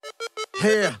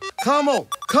Yeah, come on.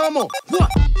 What?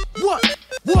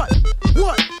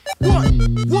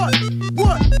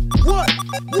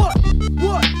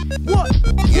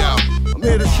 Yeah, I'm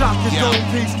here to shock your dome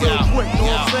piece real quick, know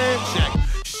what I'm saying?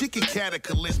 Check. She can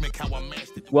cataclysmic how I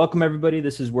mastered. Welcome everybody,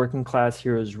 this is Working Class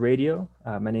Heroes Radio.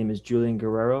 My name is Julian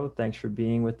Guerrero. Thanks for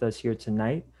being with us here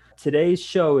tonight. Today's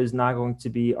show is not going to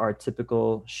be our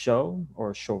typical show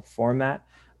or show format.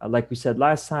 Like we said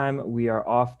last time, we are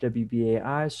off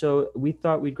WBAI, so we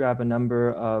thought we'd grab a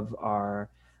number of our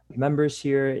members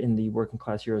here in the Working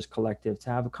Class Heroes Collective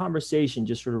to have a conversation,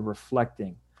 just sort of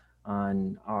reflecting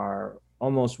on our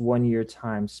almost 1 year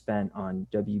time spent on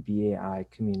WBAI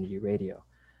Community Radio.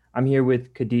 I'm here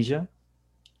with Khadija.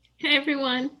 Hey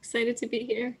everyone, excited to be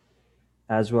here.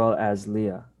 As well as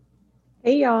Leah.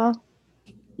 Hey y'all.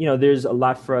 You know, there's a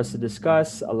lot for us to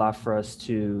discuss, a lot for us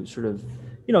to sort of,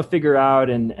 figure out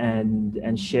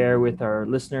and share with our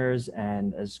listeners.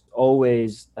 And as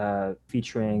always,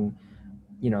 featuring,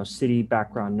 city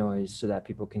background noise so that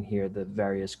people can hear the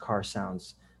various car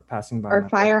sounds passing by. Or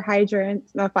fire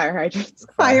engines. Fire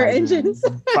engines,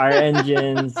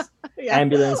 yeah.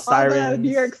 Ambulance, sirens. All the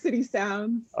New York City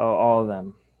sounds. Oh, all of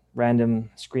them. Random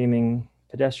screaming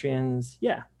pedestrians.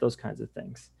 Yeah, those kinds of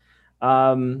things.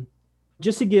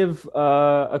 Just to give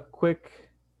a quick,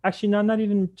 actually not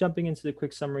even jumping into the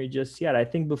quick summary just yet. I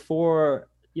think before,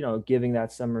 giving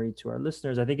that summary to our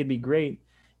listeners, I think it'd be great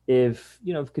if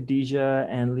Khadija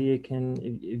and Leah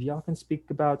if y'all can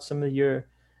speak about some of your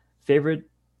favorite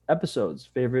episodes,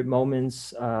 favorite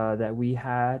moments that we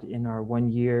had in our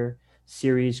 1 year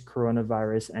series,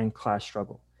 Coronavirus and Class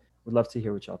Struggle. Would love to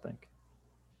hear what y'all think.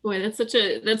 Boy, that's such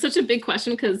a big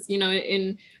question because,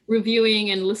 in reviewing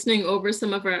and listening over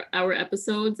some of our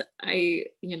episodes, I'm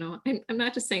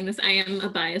not just saying this, I am a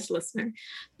biased listener,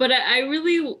 but I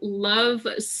really love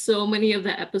so many of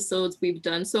the episodes we've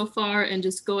done so far. And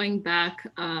just going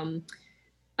back, I'll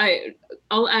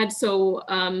add,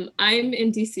 I'm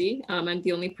in DC. I'm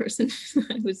the only person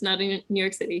who's not in New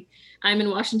York City. I'm in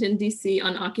Washington, DC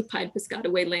on occupied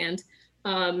Piscataway land.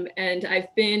 And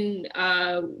I've been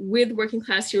with Working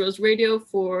Class Heroes Radio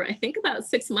for, I think, about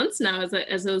 6 months now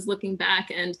as I was looking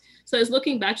back. And so I was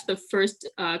looking back to the first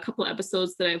couple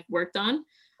episodes that I've worked on.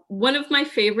 One of my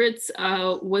favorites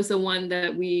was the one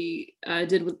that we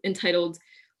did entitled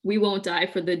We Won't Die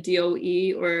for the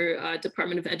DOE or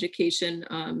Department of Education,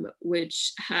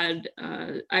 which had,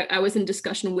 I was in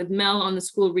discussion with Mel on the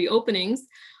school reopenings.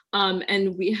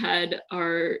 And we had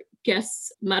our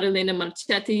guests, Marilena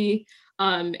Marchetti,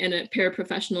 and a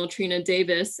paraprofessional, Trina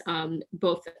Davis,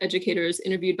 both educators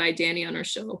interviewed by Danny on our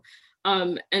show.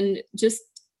 And just,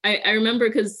 I remember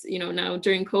because, now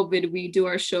during COVID, we do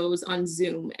our shows on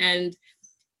Zoom. And,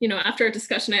 after our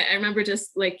discussion, I remember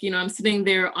just I'm sitting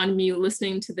there on mute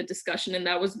listening to the discussion. And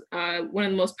that was one of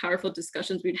the most powerful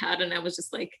discussions we'd had. And I was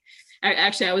just I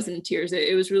was in tears.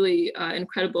 It was really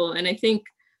incredible. And I think,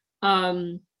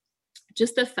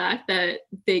 just the fact that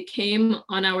they came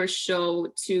on our show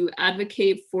to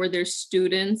advocate for their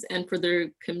students and for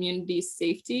their community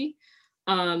safety,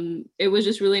 it was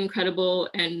just really incredible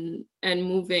and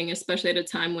moving, especially at a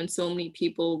time when so many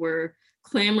people were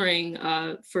clamoring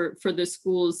for the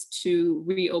schools to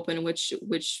reopen, which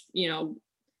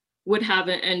would have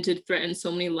an end to threaten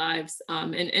so many lives.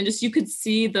 And just you could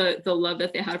see the love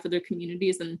that they had for their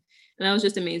communities, and that was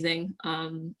just amazing.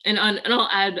 And I'll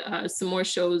add some more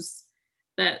shows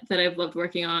that I've loved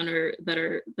working on or that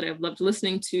I've loved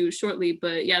listening to shortly.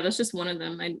 But yeah, that's just one of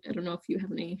them. I don't know if you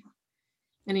have any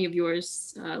of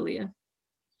yours, Leah.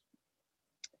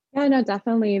 Yeah, no,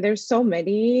 definitely. There's so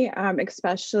many,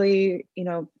 especially,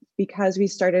 because we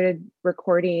started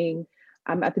recording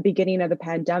at the beginning of the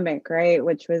pandemic, right?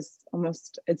 Which was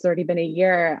it's already been a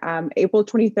year. April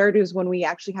 23rd was when we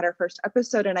actually had our first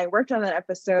episode, and I worked on that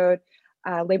episode,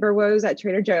 Labor Woes at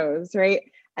Trader Joe's, right?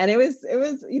 And it was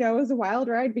a wild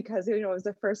ride because, it was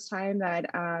the first time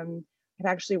that I'd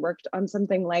actually worked on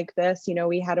something like this.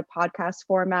 We had a podcast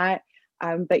format,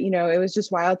 but, it was just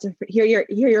wild to hear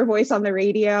your voice on the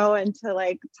radio and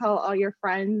to tell all your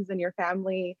friends and your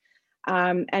family.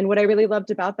 And what I really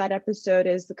loved about that episode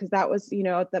is because that was,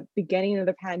 at the beginning of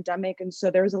the pandemic. And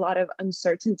so there was a lot of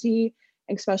uncertainty,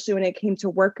 especially when it came to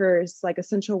workers, like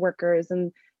essential workers.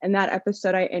 And in that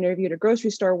episode, I interviewed a grocery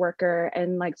store worker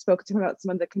and spoke to him about some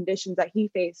of the conditions that he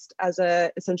faced as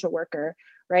a essential worker,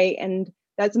 right? And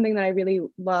that's something that I really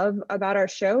love about our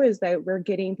show is that we're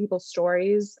getting people's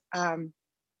stories,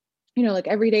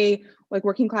 every day,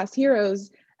 working class heroes,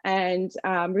 and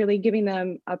really giving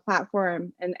them a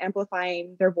platform and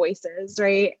amplifying their voices,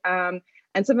 right?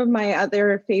 And some of my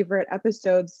other favorite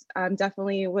episodes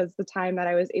definitely was the time that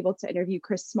I was able to interview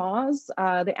Chris Smalls,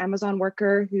 the Amazon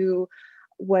worker who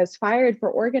was fired for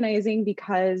organizing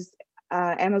because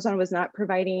Amazon was not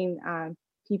providing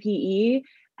PPE,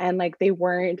 and like they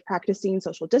weren't practicing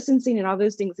social distancing and all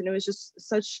those things. And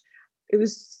it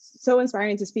was so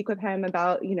inspiring to speak with him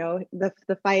about, you know,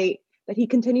 the fight that he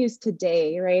continues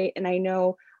today, right? And I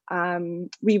know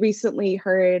we recently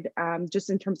heard, just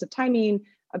in terms of timing,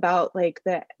 about like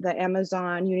the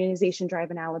Amazon unionization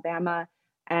drive in Alabama,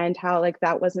 and how like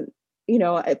that wasn't, you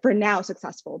know, for now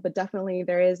successful, but definitely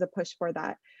there is a push for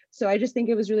that. So I just think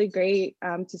it was really great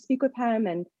to speak with him.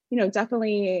 And, you know,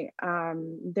 definitely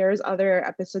there's other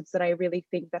episodes that I really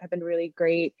think that have been really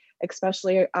great,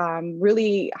 especially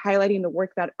really highlighting the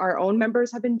work that our own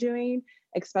members have been doing,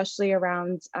 especially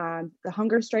around the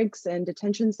hunger strikes and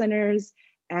detention centers.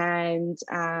 And,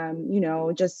 you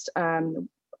know, just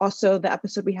also the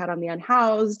episode we had on the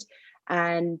unhoused.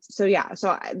 And so, yeah,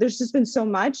 so there's just been so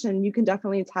much, and you can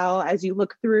definitely tell as you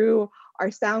look through our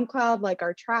SoundCloud, like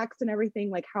our tracks and everything,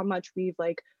 like how much we've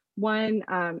like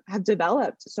have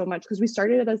developed so much, because we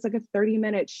started it as like a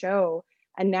 30-minute show,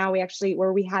 and now we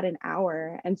had an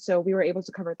hour. And so we were able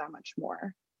to cover that much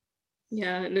more.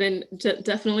 Yeah, and then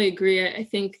definitely agree. I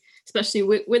think especially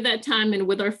with that time and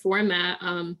with our format,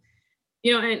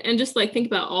 you know, and just like think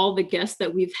about all the guests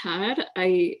that we've had.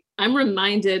 I'm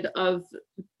reminded of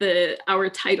our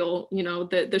title, you know,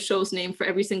 the show's name for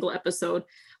every single episode,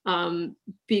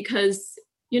 because,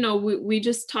 you know, we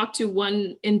just talked to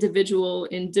one individual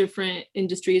in different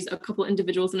industries, a couple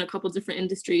individuals in a couple different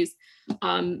industries,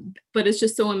 but it's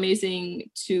just so amazing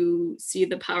to see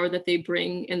the power that they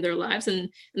bring in their lives, and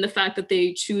the fact that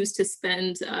they choose to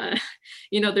spend,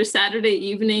 you know, their Saturday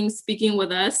evening speaking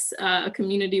with us, a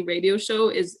community radio show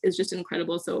is just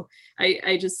incredible. So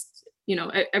I just, you know,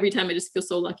 every time I just feel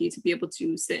so lucky to be able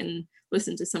to sit and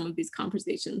listen to some of these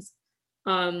conversations.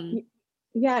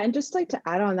 Yeah, and just like to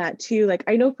add on that too, like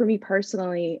I know for me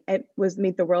personally, it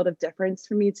made the world of difference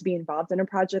for me to be involved in a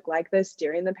project like this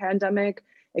during the pandemic,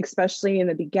 especially in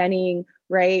the beginning,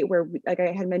 right? Where, like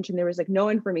I had mentioned, there was like no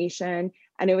information,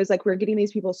 and it was like we're getting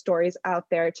these people's stories out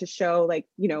there to show, like,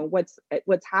 you know, what's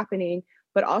happening.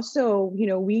 But also, you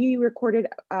know, we recorded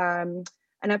an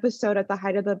episode at the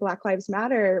height of the Black Lives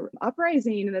Matter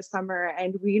uprising in the summer,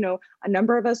 and we, you know, a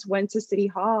number of us went to City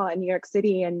Hall in New York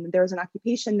City, and there was an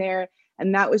occupation there.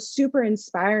 And that was super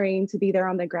inspiring to be there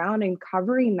on the ground and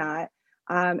covering that.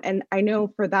 And I know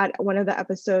for that, one of the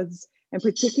episodes in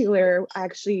particular, I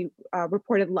actually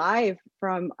reported live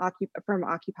from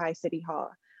Occupy City Hall.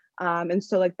 And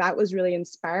so like that was really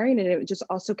inspiring, and it just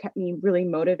also kept me really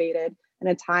motivated in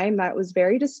a time that was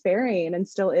very despairing and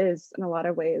still is in a lot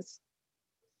of ways.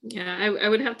 Yeah, I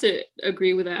would have to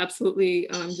agree with that. Absolutely.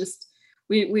 Just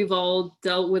we've all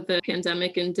dealt with the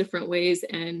pandemic in different ways.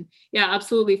 And yeah,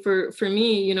 absolutely. For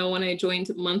me, you know, when I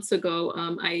joined months ago,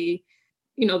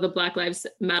 you know, the Black Lives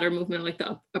Matter movement, like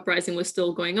the uprising was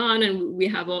still going on. And we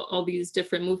have all these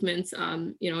different movements,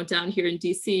 you know, down here in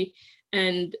DC.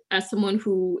 And as someone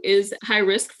who is high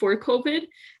risk for COVID,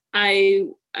 I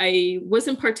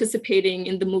wasn't participating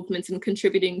in the movements and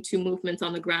contributing to movements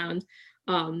on the ground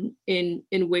in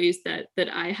ways that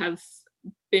I have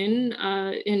been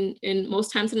in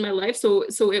most times in my life. So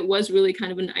it was really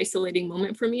kind of an isolating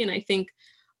moment for me. And I think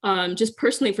just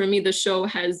personally for me, the show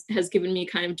has given me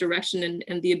kind of direction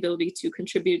and the ability to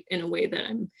contribute in a way that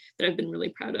I've been really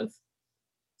proud of.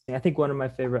 I think one of my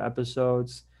favorite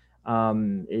episodes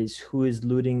is Who is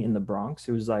Looting in the Bronx.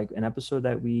 It was like an episode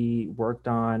that we worked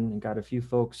on and got a few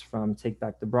folks from Take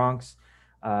Back the Bronx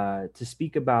to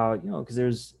speak about, you know, because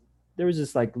there was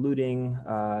this like looting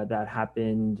that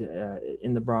happened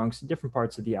in the Bronx, different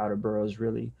parts of the outer boroughs,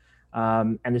 really.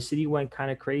 And the city went kind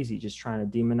of crazy, just trying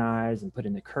to demonize and put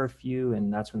in a curfew.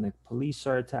 And that's when the police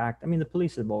started to act. I mean, the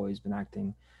police have always been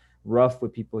acting rough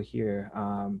with people here,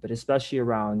 but especially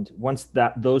around once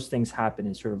those things happened,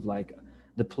 it's sort of like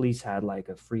the police had like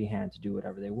a free hand to do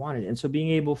whatever they wanted. And so being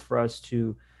able for us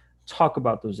to talk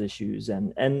about those issues,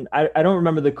 and I don't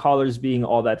remember the callers being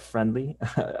all that friendly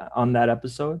on that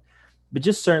episode, but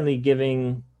just certainly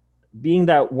being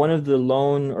that one of the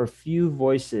lone or few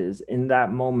voices in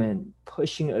that moment,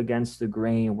 pushing against the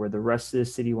grain where the rest of the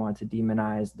city wanted to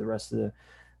demonize, the rest of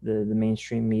the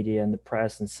mainstream media and the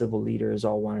press and civil leaders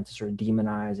all wanted to sort of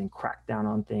demonize and crack down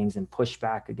on things and push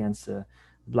back against the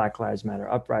Black Lives Matter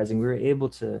uprising. We were able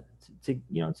to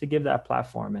give that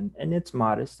platform, and it's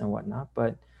modest and whatnot,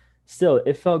 but still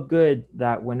it felt good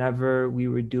that whenever we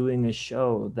were doing a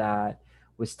show that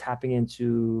was tapping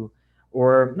into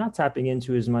or not tapping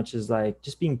into as much as like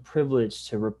just being privileged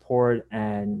to report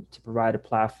and to provide a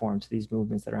platform to these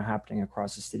movements that are happening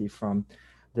across the city, from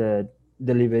the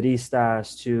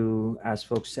deliveristas to, as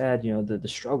folks said, the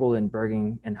struggle in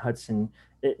Bergen and Hudson.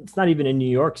 It's not even in New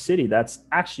York City. That's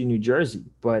actually New Jersey.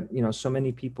 But, so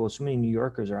many people, so many New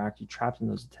Yorkers are actually trapped in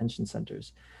those detention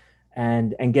centers,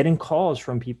 and getting calls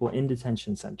from people in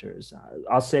detention centers.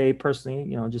 I'll say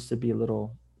personally, just to be a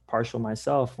little partial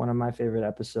myself, one of my favorite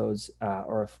episodes,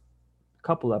 or a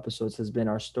couple episodes, has been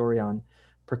our story on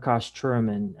Prakash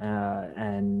Churaman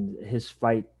and his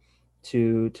fight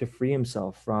to free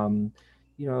himself from,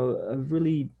 a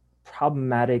really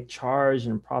problematic charge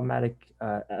and problematic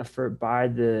effort by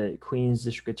the Queens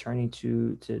District Attorney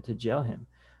to jail him,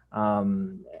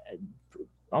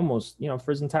 almost,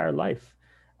 for his entire life.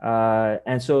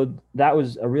 And so that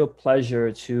was a real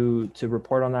pleasure to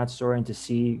report on that story and to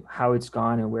see how it's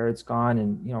gone and where it's gone.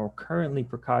 And, currently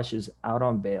Prakash is out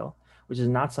on bail, which is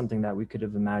not something that we could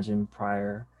have imagined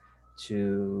prior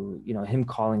to, him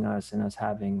calling us and us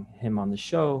having him on the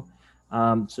show.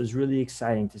 So it's really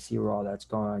exciting to see where all that's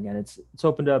going. And it's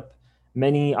opened up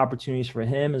many opportunities for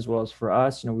him as well as for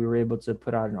us. We were able to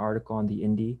put out an article on the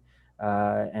Indie,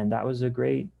 and that was a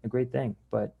great thing.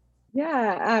 But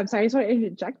yeah, so I just want to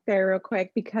interject there real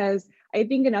quick, because I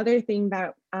think another thing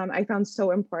that I found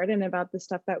so important about the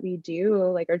stuff that we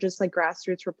do, like, or just like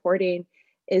grassroots reporting,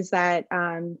 is that,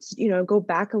 go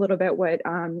back a little bit what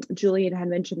Julian had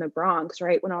mentioned, the Bronx,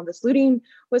 right? When all this looting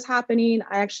was happening,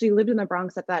 I actually lived in the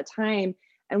Bronx at that time.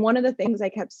 And one of the things I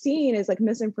kept seeing is like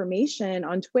misinformation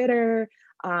on Twitter,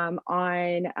 on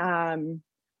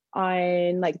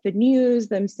like the news,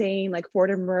 them saying like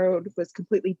Fordham Road was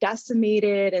completely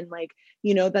decimated, and like,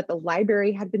 that the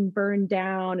library had been burned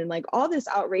down, and like all this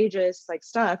outrageous like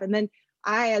stuff. And then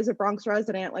I, as a Bronx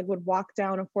resident, like would walk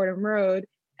down a Fordham Road,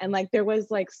 and like there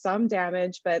was like some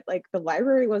damage, but like the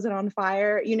library wasn't on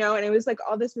fire, and it was like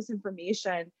all this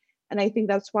misinformation. And I think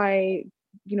that's why,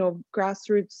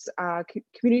 grassroots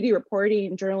community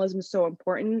reporting journalism is so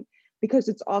important, because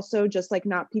it's also just like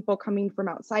not people coming from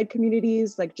outside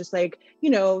communities, like just like,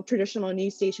 traditional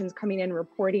news stations coming in,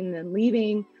 reporting and then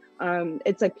leaving.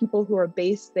 It's like people who are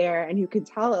based there and who can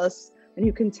tell us and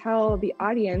who can tell the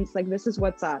audience, like, this is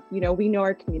what's up. We know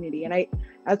our community. And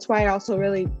that's why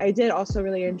I did also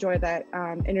really enjoy that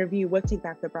interview with Take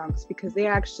Back the Bronx, because they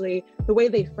actually, the way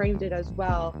they framed it as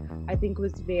well, I think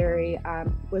was very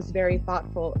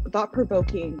thoughtful,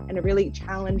 thought-provoking, and it really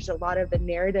challenged a lot of the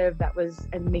narrative that was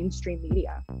in mainstream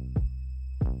media.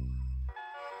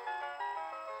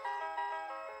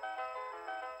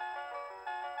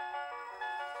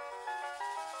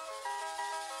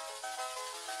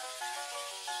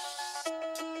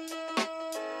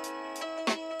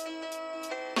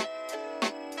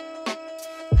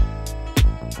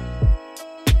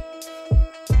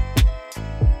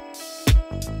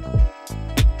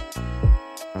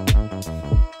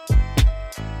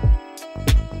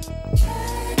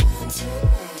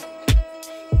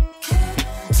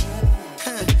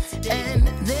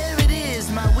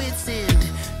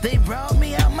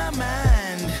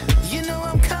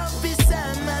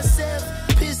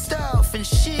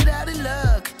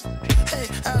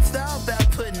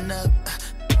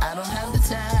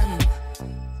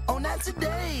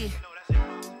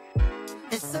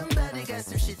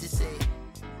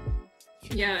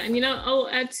 Yeah, and I'll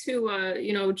add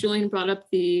to Julian brought up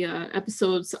the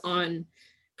episodes on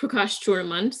Prakash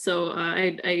Churaman, so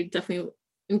I definitely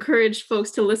encourage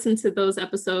folks to listen to those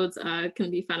episodes. Can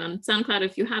be found on SoundCloud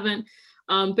if you haven't.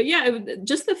 But yeah,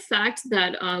 just the fact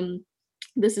that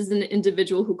this is an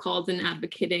individual who called in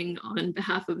advocating on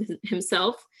behalf of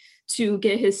himself to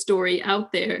get his story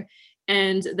out there,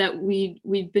 and that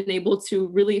we've been able to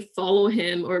really follow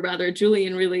him, or rather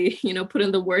Julian really, put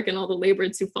in the work and all the labor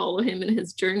to follow him in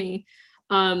his journey.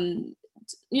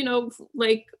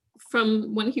 Like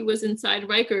from when he was inside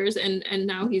Rikers and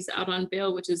now he's out on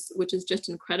bail, which is just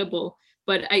incredible.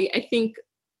 But I think,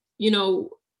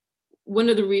 one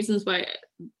of the reasons why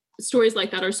stories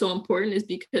like that are so important is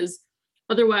because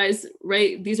otherwise,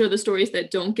 right, these are the stories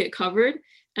that don't get covered.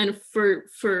 And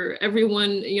for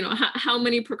everyone, how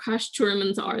many Prakash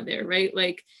Churamans are there, right?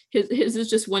 Like his is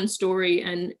just one story,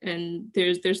 and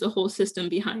there's a whole system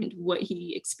behind what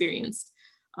he experienced,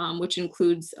 which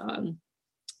includes,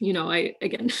 I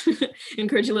again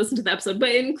encourage you to listen to the episode, but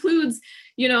it includes,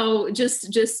 just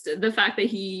the fact that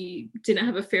he didn't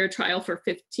have a fair trial for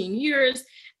 15 years,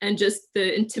 and just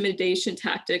the intimidation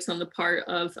tactics on the part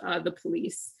of the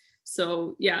police.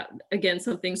 So yeah, again,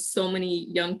 something so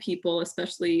many young people,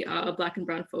 especially Black and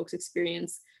Brown folks,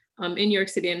 experience in New York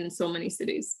City and in so many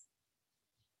cities.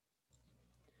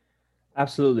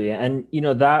 Absolutely. And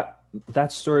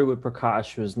that story with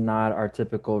Prakash was not our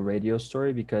typical radio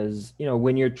story because,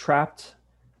 when you're trapped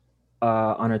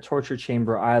on a torture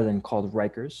chamber island called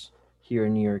Rikers here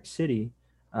in New York City,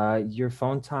 your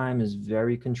phone time is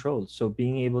very controlled. So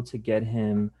being able to get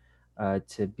him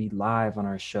to be live on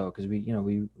our show, because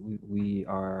we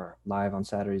are live on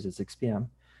Saturdays at 6 p.m.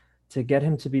 To get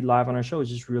him to be live on our show is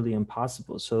just really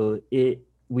impossible. So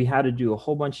we had to do a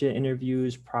whole bunch of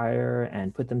interviews prior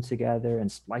and put them together and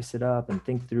splice it up and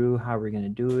think through how we're going to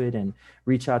do it and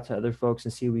reach out to other folks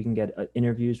and see if we can get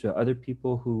interviews with other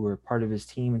people who were part of his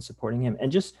team and supporting him. And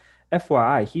just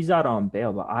FYI, he's out on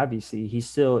bail, but obviously he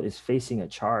still is facing a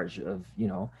charge of,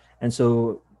 and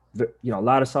so, a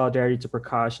lot of solidarity to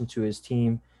Prakash and to his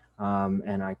team.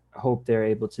 And I hope they're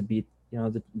able to beat,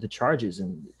 the charges.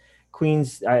 And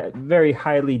Queens, I very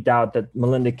highly doubt that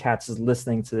Melinda Katz is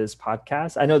listening to this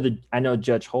podcast. I know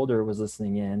Judge Holder was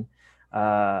listening in,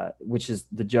 which is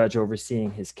the judge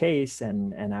overseeing his case,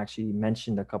 and actually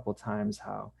mentioned a couple of times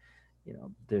how,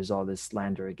 there's all this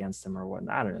slander against him or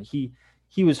whatnot. I don't know.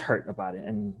 He was hurt about it,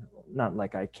 and not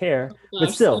like I care,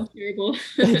 but still, so terrible.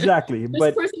 Exactly.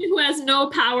 This person who has no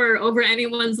power over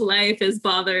anyone's life is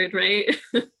bothered, right?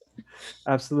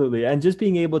 Absolutely. And just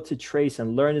being able to trace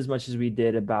and learn as much as we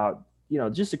did about,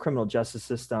 just the criminal justice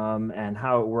system and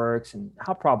how it works and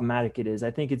how problematic it is.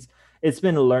 I think it's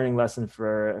been a learning lesson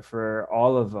for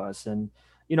all of us. And,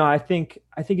 I think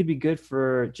it'd be good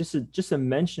for just to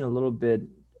mention a little bit,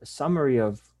 a summary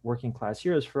of Working Class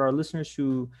Heroes for our listeners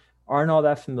who aren't all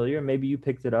that familiar. Maybe you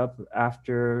picked it up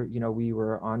after, we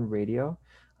were on radio.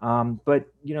 But,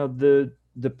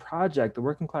 the project, the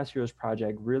Working Class Heroes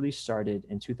Project, really started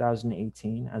in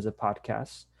 2018 as a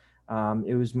podcast.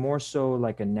 It was more so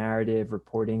like a narrative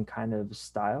reporting kind of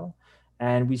style.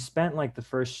 And we spent like the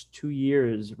first 2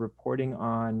 years reporting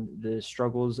on the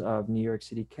struggles of New York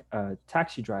City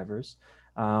taxi drivers.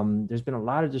 There's been a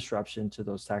lot of disruption to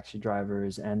those taxi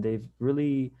drivers, and they've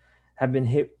really have been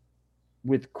hit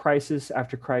with crisis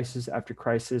after crisis after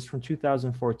crisis from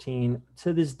 2014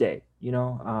 to this day.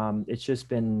 It's just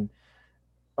been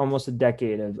almost a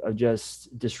decade of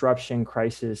just disruption,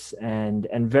 crisis, and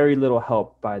very little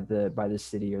help by the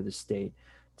city or the state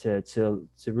to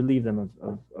relieve them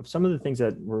of some of the things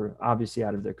that were obviously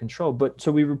out of their control. But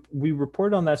so we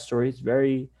reported on that story. It's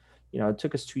very, it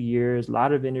took us 2 years, a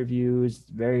lot of interviews,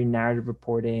 very narrative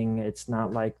reporting. It's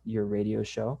not like your radio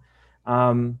show.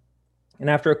 And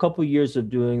after a couple of years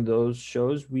of doing those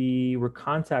shows, we were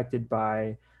contacted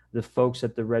by the folks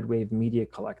at the Red Wave Media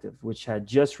Collective, which had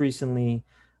just recently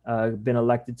been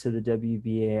elected to the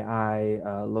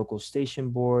WBAI local station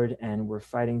board, and we're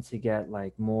fighting to get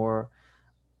like more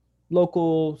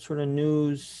local sort of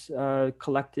news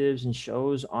collectives and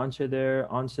shows onto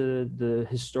the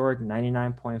historic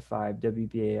 99.5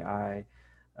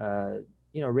 WBAI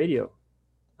radio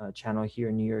channel here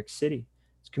in New York City.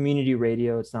 It's community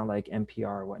radio. It's not like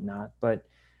NPR or whatnot, but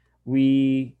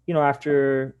we,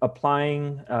 after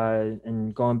applying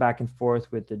and going back and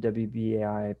forth with the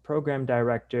WBAI program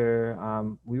director,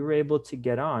 we were able to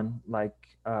get on, like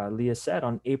Leah said,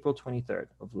 on April 23rd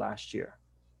of last year,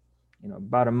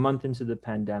 about a month into the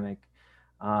pandemic.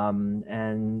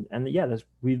 And yeah,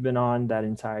 we've been on that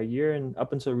entire year. And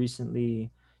up until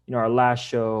recently, our last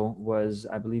show was,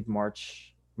 I believe,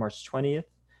 March 20th.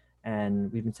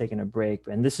 And we've been taking a break,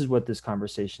 and this is what this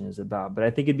conversation is about. But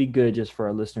I think it'd be good just for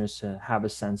our listeners to have a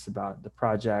sense about the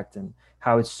project and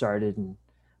how it started and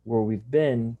where we've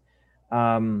been.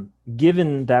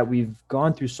 Given that we've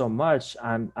gone through so much,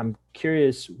 I'm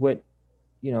curious what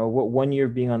 1 year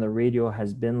being on the radio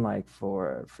has been like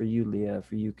for you, Leah,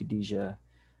 for you, Khadijah.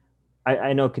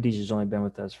 I know Khadijah's only been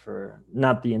with us for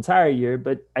not the entire year,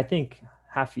 but I think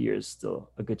half a year is still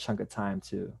a good chunk of time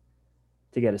to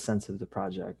get a sense of the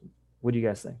project. What do you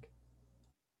guys think?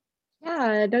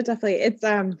 Yeah, no, definitely.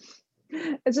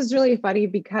 It's just really funny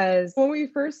because when we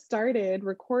first started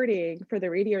recording for the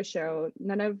radio show,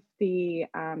 none of the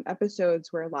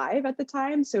episodes were live at the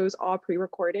time. So it was all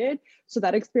pre-recorded. So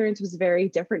that experience was very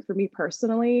different for me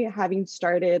personally, having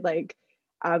started like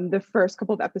the first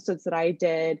couple of episodes that I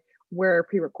did were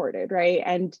pre-recorded, right?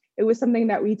 And it was something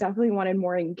that we definitely wanted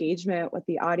more engagement with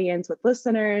the audience, with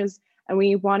listeners. And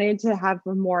we wanted to have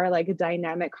a more like a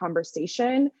dynamic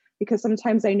conversation, because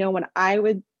sometimes I know when I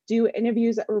would do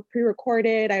interviews that were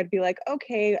pre-recorded, I'd be like,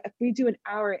 okay, if we do an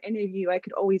hour interview, I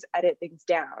could always edit things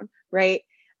down, right?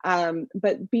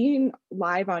 But being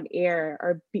live on air,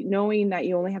 or knowing that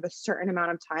you only have a certain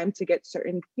amount of time to get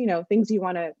certain, things you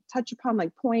want to touch upon,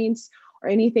 like points or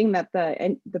anything that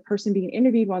the person being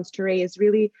interviewed wants to raise,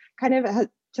 really kind of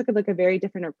took like a very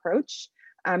different approach.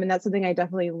 And that's something I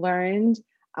definitely learned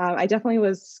I definitely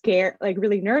was scared, like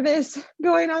really nervous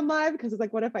going on live because it's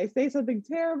like, what if I say something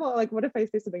terrible? Like, what if I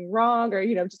say something wrong or,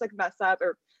 just like mess up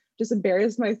or just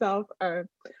embarrass myself?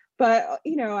 But,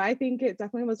 I think it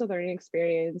definitely was a learning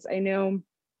experience. I know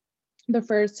the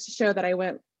first show that I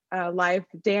went live,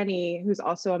 Danny, who's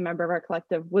also a member of our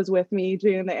collective, was with me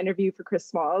doing the interview for Chris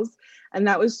Smalls. And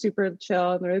that was super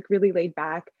chill and like really laid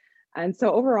back. And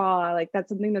so overall, like that's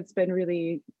something that's been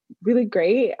really, really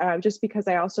great, just because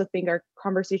I also think our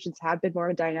conversations have been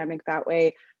more dynamic that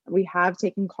way. We have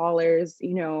taken callers,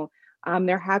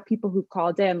 there have people who've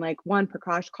called in, like one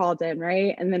Prakash called in,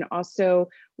 right? And then also,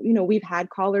 we've had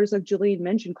callers like Julian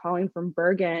mentioned calling from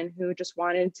Bergen who just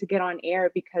wanted to get on air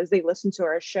because they listened to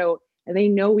our show and they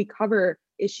know we cover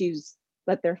issues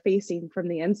that they're facing from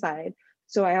the inside.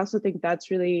 So I also think that's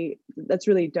really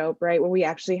dope, right? When we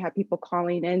actually have people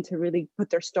calling in to really put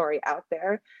their story out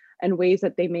there in ways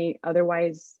that they may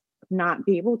otherwise not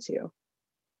be able to.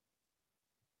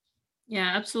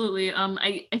 Yeah, absolutely.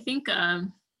 I think,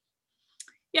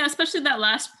 yeah, especially that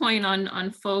last point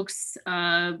on folks,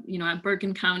 at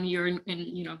Bergen County or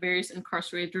in various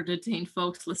incarcerated or detained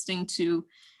folks listening to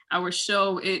our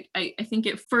show. I think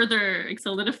it further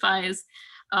solidifies,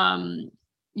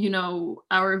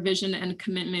 our vision and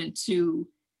commitment to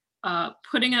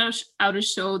putting out a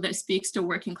show that speaks to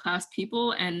working class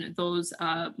people and those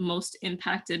most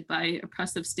impacted by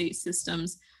oppressive state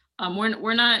systems.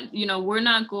 We're not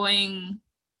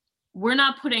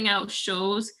putting out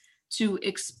shows to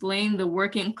explain the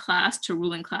working class to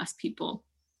ruling class people.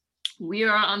 We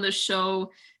are on the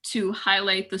show to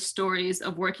highlight the stories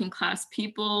of working class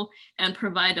people and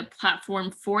provide a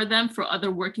platform for them, for other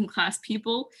working class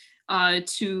people,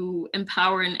 to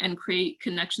empower and create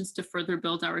connections to further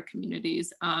build our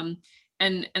communities.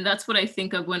 And that's what I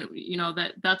think of when,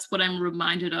 that's what I'm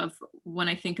reminded of when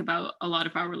I think about a lot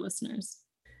of our listeners.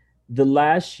 The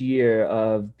last year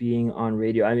of being on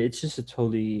radio, I mean, it's just a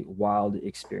totally wild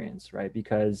experience, right?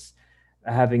 Because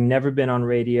having never been on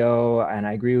radio, and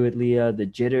I agree with Leah, the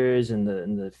jitters and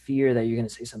the fear that you're going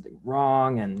to say something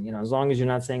wrong, and as long as you're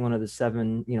not saying one of the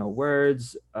 7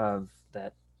 words of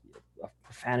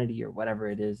profanity or whatever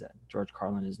it is that George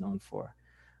Carlin is known for,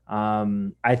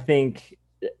 I think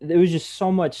there was just so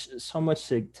much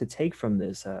to take from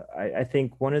this. I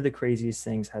think one of the craziest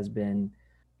things has been,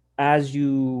 as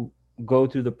you go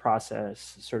through the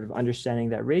process, sort of understanding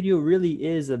that radio really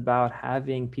is about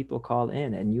having people call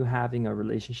in and you having a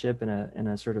relationship and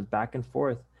a sort of back and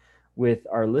forth with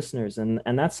our listeners. And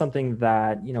that's something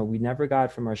that, we never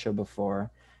got from our show before.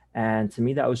 And to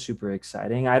me, that was super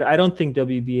exciting. I don't think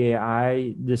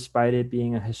WBAI, despite it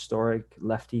being a historic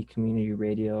lefty community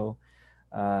radio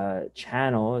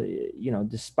channel,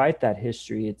 despite that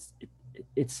history,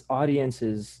 its audience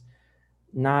is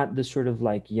not the sort of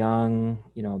like young,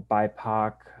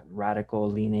 BIPOC,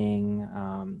 radical leaning.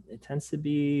 It tends to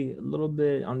be a little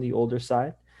bit on the older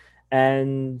side.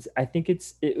 And I think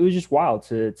it was just wild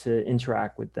to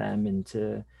interact with them and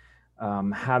to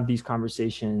have these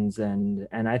conversations. And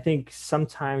I think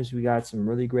sometimes we got some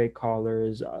really great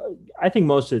callers. I think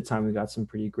most of the time we got some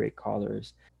pretty great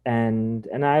callers. And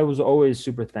I was always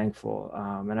super thankful.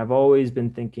 And I've always been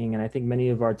thinking, and I think many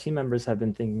of our team members have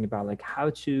been thinking about like how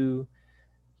to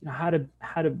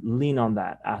lean on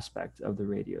that aspect of the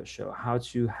radio show, how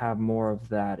to have more of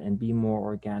that and be more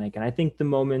organic. And I think the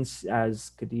moments, as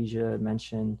Khadija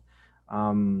mentioned,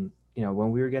 when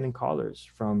we were getting callers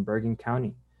from Bergen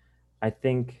County, I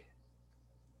think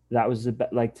that was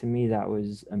to me, that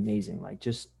was amazing. Like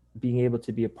just being able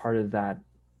to be a part of that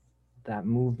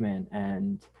movement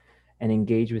and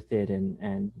engage with it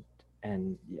and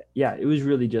yeah, it was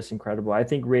really just incredible. I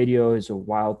think radio is a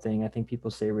wild thing. I think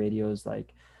people say radio is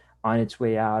like on its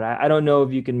way out. I don't know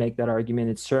if you can make that argument.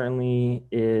 It certainly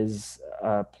is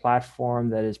a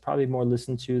platform that is probably more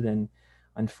listened to than,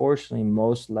 unfortunately,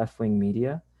 most left-wing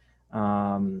media.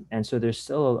 And so there's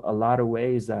still a lot of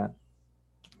ways that,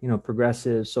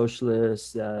 progressive,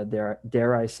 socialist,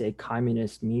 dare I say,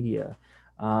 communist media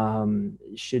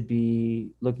should be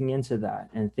looking into that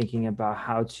and thinking about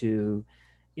how to,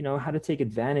 how to take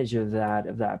advantage of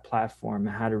that platform,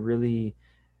 how to really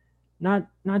not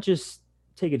just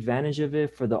take advantage of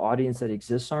it for the audience that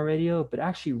exists on radio, but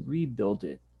actually rebuild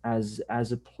it as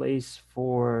a place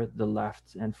for the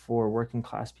left and for working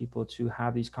class people to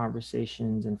have these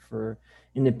conversations, and for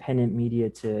independent media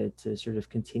to sort of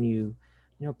continue,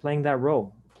 playing that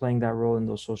role in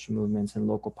those social movements and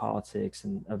local politics,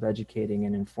 and of educating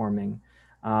and informing,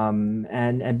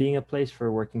 and being a place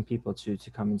for working people to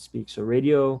come and speak. So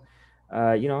radio,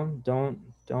 don't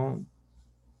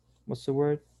what's the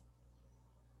word?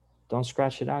 Don't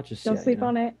scratch it out just don't yet. sleep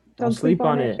on it. Don't sleep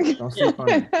on it. Don't sleep on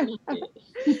it.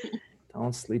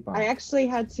 Don't sleep on I it. actually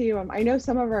had to, I know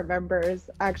some of our members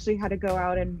actually had to go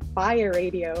out and buy a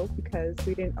radio because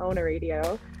we didn't own a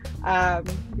radio.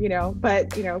 You know,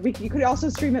 but you know, you could also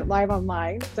stream it live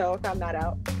online. So I found that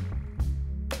out.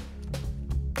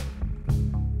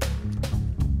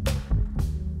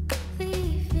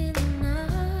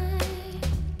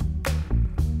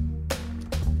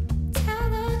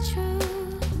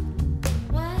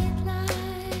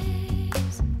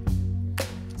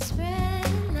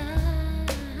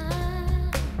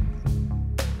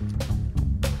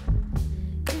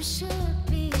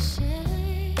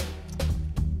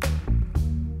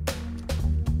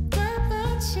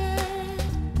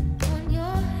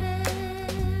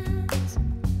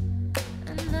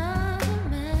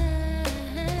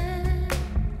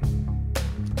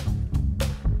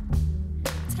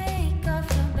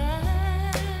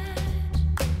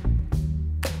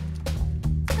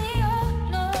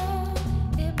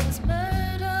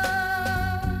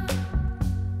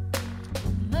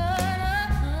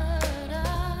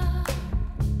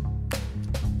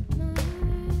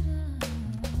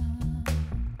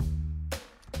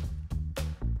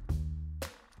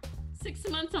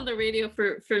 On the radio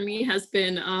for me has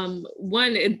been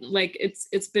one,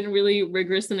 it's been really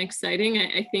rigorous and exciting.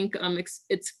 I think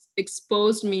it's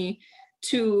exposed me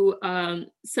to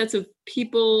sets of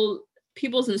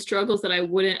people's and struggles that I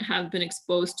wouldn't have been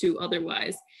exposed to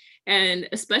otherwise. And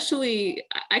especially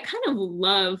I kind of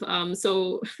love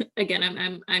so again,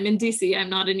 I'm in DC. I'm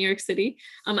not in New York City.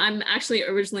 I'm actually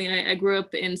originally I grew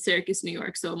up in Syracuse, New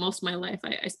York, so most of my life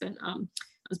I spent I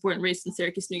was born and raised in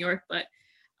Syracuse, New York, but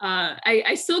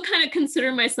I still kind of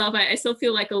consider myself, I still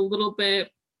feel like a little bit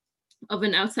of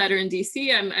an outsider in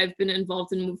DC. I've been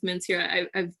involved in movements here.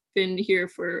 I've been here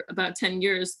for about 10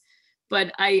 years,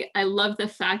 but I love the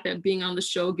fact that being on the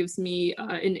show gives me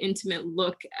an intimate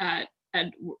look at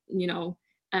you know,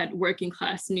 at working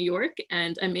class New York,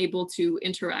 and I'm able to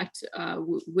interact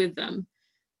with them.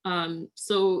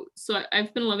 So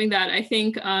I've been loving that. I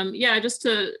think, yeah, just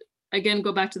to, again,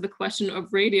 go back to the question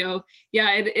of radio.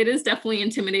 Yeah, it is definitely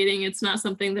intimidating. It's not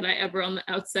something that I ever on the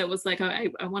outset was like, I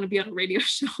want to be on a radio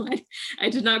show. I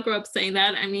did not grow up saying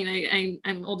that. I mean,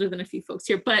 I'm older than a few folks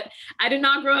here, but I did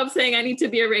not grow up saying I need to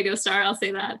be a radio star. I'll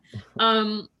say that.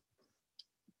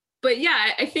 But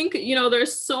yeah, I think, you know,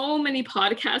 there's so many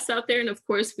podcasts out there. And of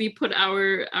course we put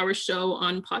our show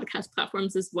on podcast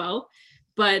platforms as well.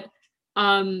 But,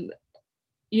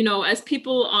 you know, as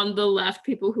people on the left,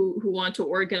 people who want to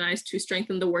organize to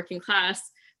strengthen the working class,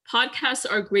 podcasts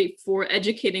are great for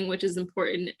educating, which is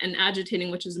important, and agitating,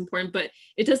 which is important, but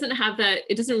it doesn't have that,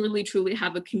 it doesn't really truly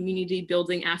have a community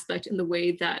building aspect in the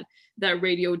way that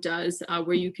radio does,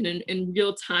 where you can in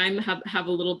real time have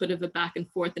a little bit of a back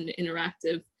and forth and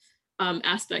interactive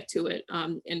aspect to it.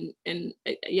 And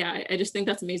yeah, I just think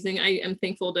that's amazing. I am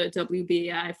thankful to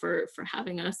WBAI for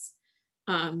having us.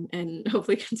 And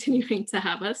hopefully continuing to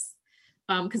have us,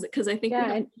 because I think we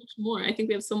have so much more. I think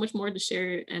we have so much more to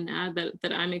share and add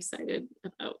that I'm excited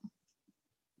about.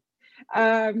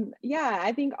 Yeah,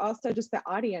 I think also just the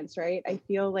audience, right? I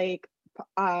feel like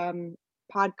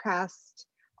podcast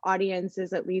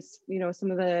audiences, at least, you know,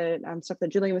 some of the stuff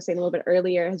that Jillian was saying a little bit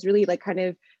earlier, has really like kind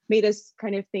of made us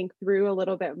kind of think through a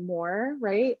little bit more,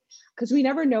 right? Because we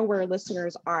never know where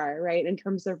listeners are, right, in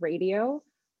terms of radio.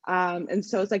 And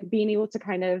so it's like being able to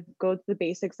kind of go to the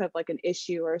basics of like an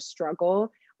issue or a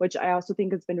struggle, which I also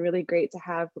think has been really great to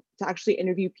have, to actually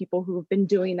interview people who have been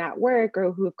doing that work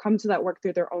or who have come to that work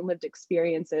through their own lived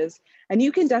experiences. And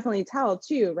you can definitely tell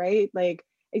too, right? Like,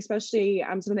 especially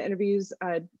some of the interviews,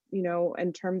 you know,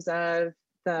 in terms of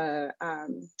the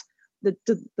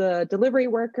delivery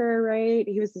worker, right?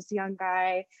 He was this young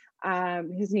guy,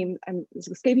 his name is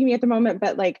escaping me at the moment,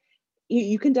 but like,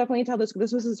 you can definitely tell this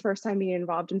was his first time being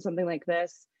involved in something like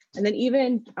this. And then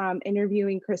even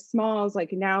interviewing Chris Smalls,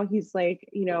 like now he's like,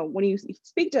 you know, when you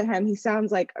speak to him, he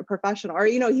sounds like a professional, or,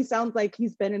 you know, he sounds like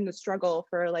he's been in the struggle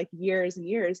for like years and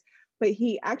years, but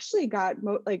he actually got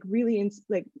really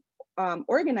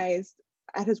organized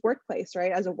at his workplace,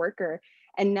 right, as a worker.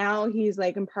 And now he's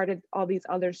like imparted all these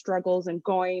other struggles and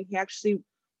he actually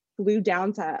flew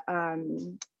down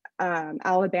to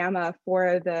Alabama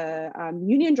for the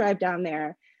union drive down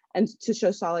there and to show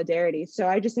solidarity. So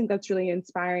I just think that's really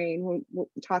inspiring when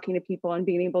talking to people and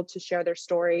being able to share their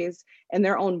stories in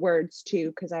their own words too,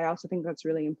 because I also think that's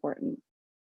really important.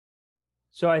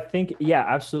 So I think, yeah,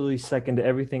 absolutely second to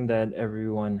everything that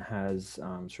everyone has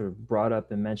sort of brought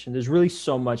up and mentioned. There's really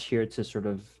so much here to sort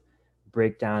of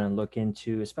break down and look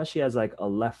into, especially as like a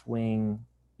left-wing,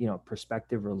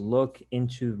 perspective or look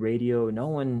into radio. No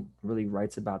one really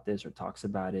writes about this or talks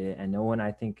about it, and no one,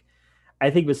 I think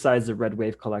besides the Red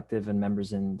Wave Collective and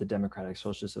members in the Democratic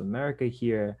Socialists of America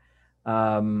here,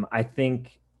 I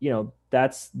think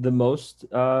that's the most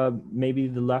maybe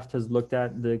the left has looked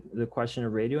at the question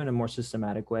of radio in a more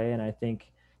systematic way, and I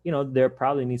think there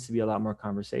probably needs to be a lot more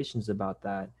conversations about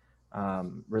that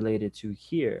related to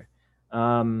here.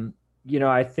 I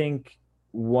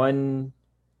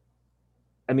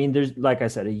think there's, like I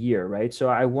said, a year, right? So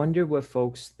I wonder what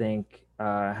folks think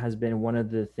has been one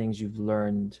of the things you've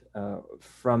learned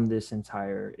from this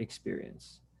entire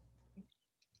experience.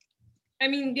 I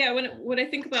mean, yeah, when I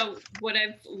think about what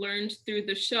I've learned through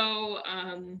the show,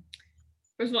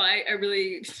 first of all, I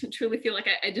really truly feel like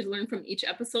I did learn from each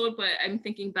episode, but I'm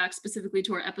thinking back specifically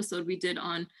to our episode we did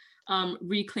on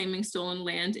reclaiming stolen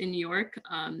land in New York,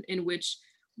 in which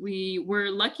we were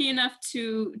lucky enough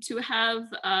to have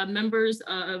members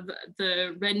of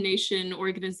the Red Nation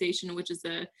organization, which is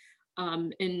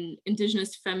an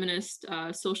indigenous feminist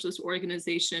socialist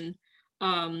organization.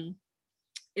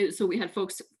 So we had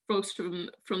folks from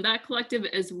that collective,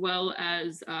 as well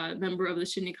as a member of the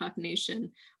Shinnecock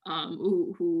Nation,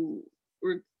 who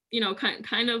were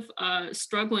kind of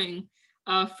struggling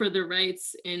for their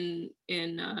rights in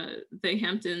the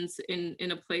Hamptons,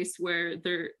 in a place where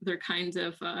they're kind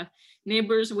of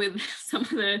neighbors with some of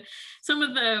the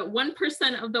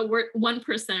 1% of the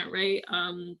 1%, right?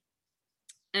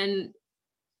 And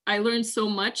I learned so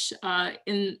much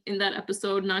in that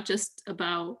episode, not just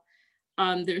about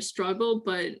their struggle,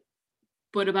 but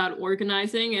about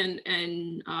organizing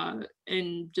and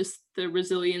just the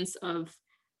resilience of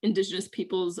Indigenous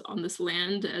peoples on this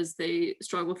land as they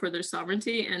struggle for their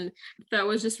sovereignty. And that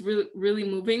was just really, really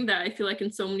moving, that I feel like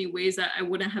in so many ways that I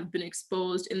wouldn't have been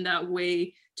exposed in that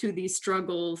way to these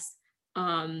struggles,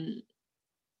 if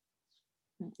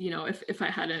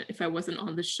I wasn't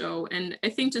on the show. And I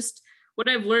think just what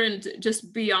I've learned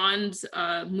just beyond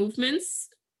movements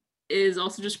is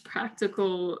also just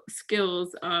practical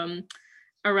skills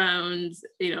around,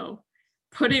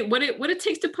 putting what it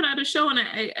takes to put out a show. And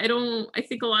I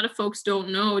think a lot of folks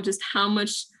don't know just how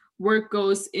much work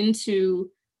goes into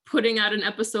putting out an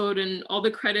episode, and all the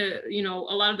credit, a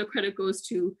lot of the credit goes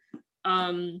to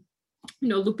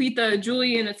Lupita,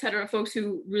 Julian, etc., folks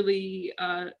who really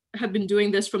have been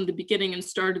doing this from the beginning and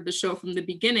started the show from the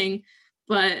beginning.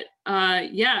 But I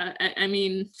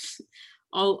mean,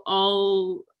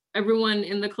 everyone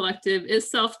in the collective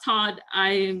is self-taught.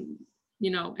 I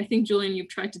think, Julian, you've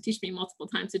tried to teach me multiple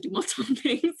times to do multiple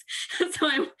things. So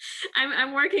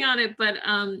I'm working on it, but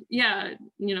I've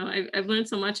learned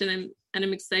so much, and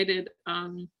I'm excited.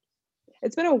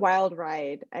 It's been a wild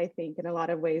ride, I think, in a lot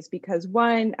of ways, because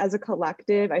one, as a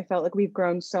collective, I felt like we've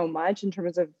grown so much in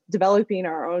terms of developing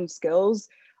our own skills,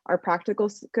 our practical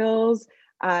skills,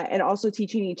 and also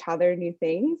teaching each other new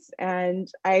things.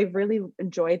 And I've really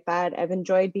enjoyed that. I've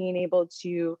enjoyed being able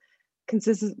to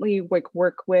consistently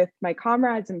work with my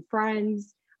comrades and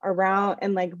friends around,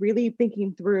 and really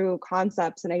thinking through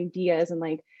concepts and ideas. And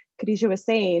like Khadija was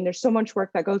saying, there's so much work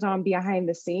that goes on behind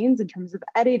the scenes in terms of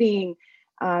editing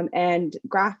and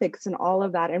graphics and all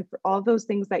of that, and for all those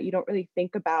things that you don't really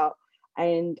think about.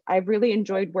 And I've really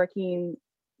enjoyed working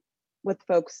with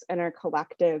folks in our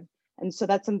collective. And so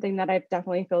that's something that I've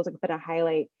definitely feels like been a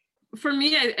highlight. For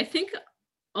me, I think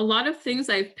a lot of things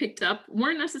I've picked up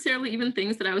weren't necessarily even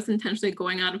things that I was intentionally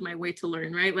going out of my way to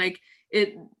learn, right? Like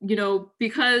it,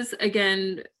 because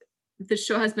again, the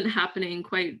show has been happening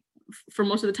for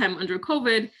most of the time under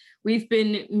COVID, we've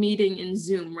been meeting in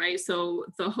Zoom, right? So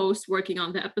the host working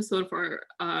on the episode for,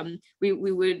 we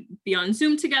would be on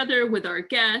Zoom together with our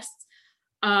guests.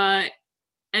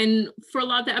 And for a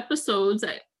lot of the episodes,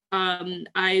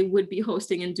 I would be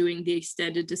hosting and doing the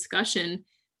extended discussion,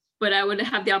 but I would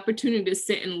have the opportunity to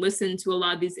sit and listen to a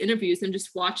lot of these interviews, and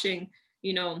just watching,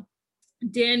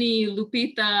 Danny,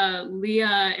 Lupita,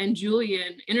 Leah, and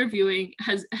Julian interviewing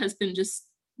has been just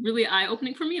really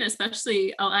eye-opening for me. And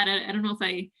especially, I'll add, I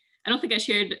don't think I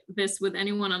shared this with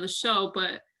anyone on the show,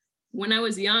 but when I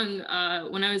was young,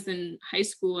 when I was in high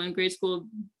school and grade school,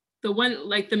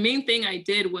 the main thing I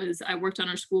did was I worked on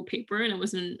our school paper, and it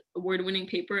was an award-winning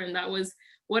paper. And that was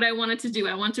what I wanted to do.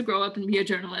 I wanted to grow up and be a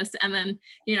journalist. And then,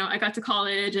 I got to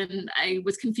college and I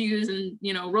was confused and,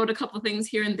 wrote a couple of things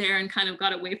here and there and kind of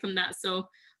got away from that. So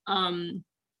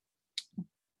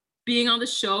being on the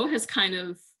show has kind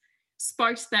of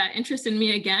sparked that interest in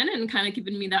me again, and kind of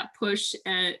given me that push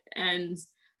and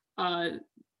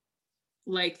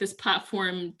this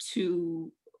platform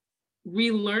to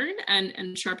relearn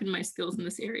and sharpen my skills in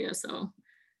this area. So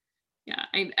Yeah,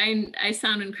 I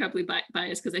sound incredibly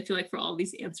biased because I feel like for all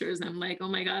these answers, I'm like, oh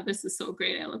my God, this is so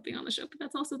great. I love being on the show, but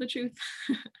that's also the truth.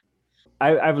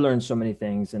 I've learned so many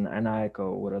things, and I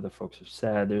echo what other folks have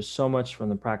said. There's so much from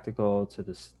the practical to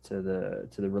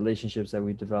the relationships that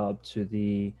we developed, to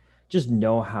the just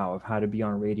know-how of how to be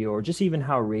on radio, or just even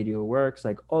how radio works.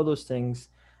 Like all those things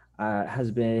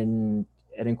has been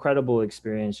an incredible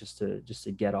experience just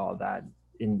to get all that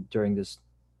in during this,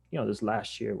 this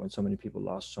last year when so many people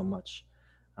lost so much.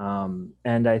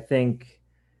 And I think,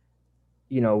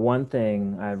 one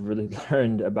thing I've really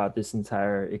learned about this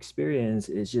entire experience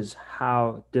is just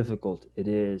how difficult it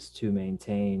is to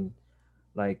maintain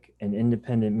like an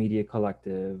independent media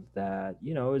collective that,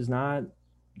 is not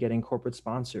getting corporate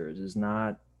sponsors, is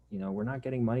not, we're not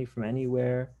getting money from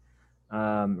anywhere.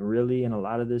 Really. And a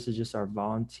lot of this is just our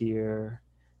volunteer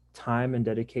time and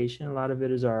dedication. A lot of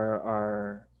it is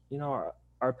our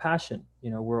passion.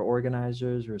 We're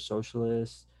organizers, we're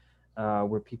socialists,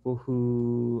 we're people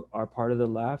who are part of the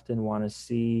left and want to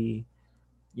see,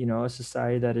 a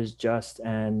society that is just,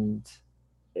 and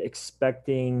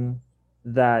expecting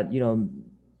that,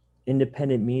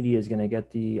 independent media is going to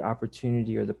get the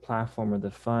opportunity or the platform or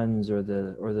the funds or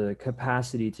the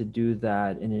capacity to do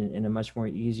that in a much more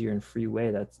easier and free way.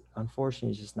 That's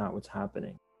unfortunately just not what's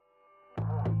happening.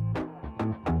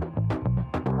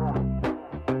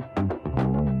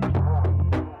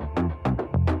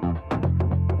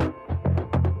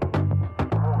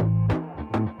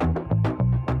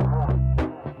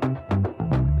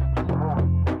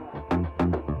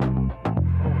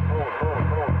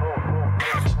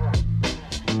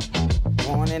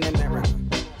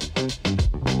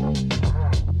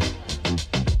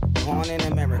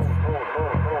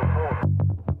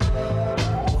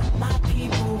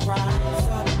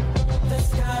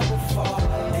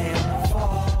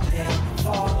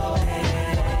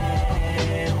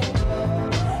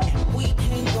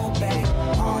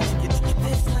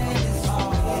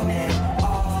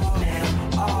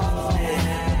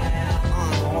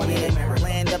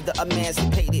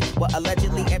 Emancipated, well,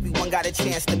 allegedly everyone got a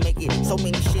chance to make it. So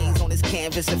many shades on this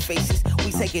canvas and faces.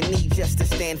 We take a knee just to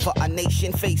stand for our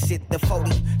nation. Face it, the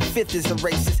 45th is a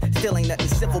racist. Still ain't nothing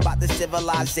civil about the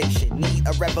civilization. Need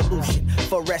a revolution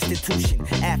for restitution.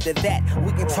 After that,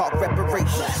 we can talk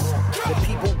reparations. The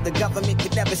people, the government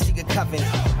could never see a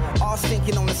covenant. All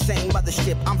sinking on the same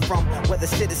mothership I'm from, where the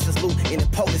citizens loot and the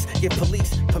police give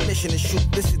police permission to shoot.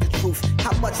 This is the truth.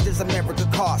 How much does America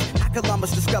cost? How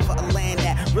Columbus discover a land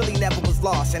that really never was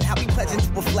lost? And how we pledge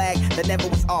into a flag that never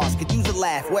was ours? Could use a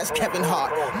laugh. Where's Kevin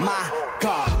Hart? My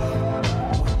God.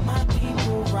 My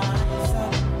people rise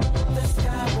up. The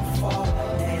sky will fall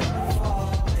down,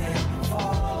 fall down,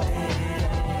 fall down.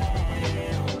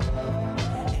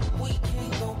 And we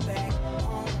can't go back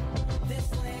home.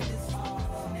 This land is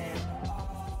ours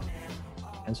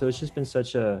now. And so it's just been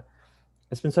such an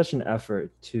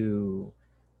effort to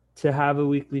have a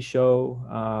weekly show,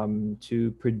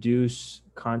 to produce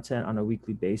content on a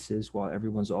weekly basis while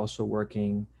everyone's also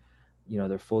working,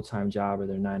 their full-time job or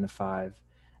their 9 to 5.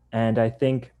 And I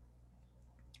think,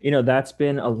 that's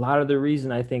been a lot of the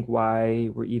reason I think why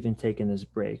we're even taking this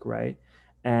break, right?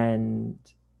 And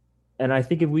I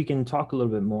think if we can talk a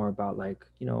little bit more about like,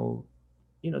 to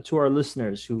our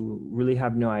listeners who really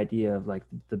have no idea of like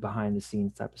the behind the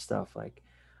scenes type of stuff, like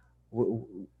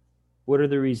what are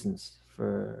the reasons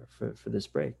for this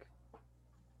break?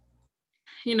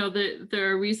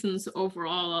 There are reasons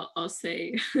overall. I'll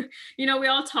say, we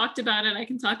all talked about it. I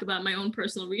can talk about my own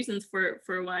personal reasons for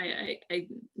why I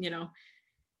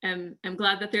am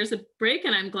glad that there's a break,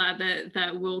 and I'm glad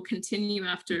that will continue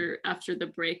after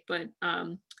the break. But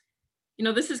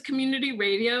this is community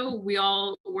radio. We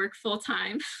all work full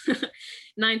time,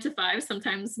 9 to 5,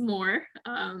 sometimes more.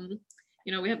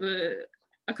 We have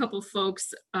a couple of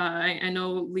folks. I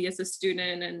know Leah's a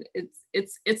student, and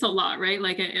it's a lot, right?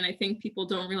 Like, and I think people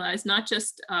don't realize not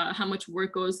just how much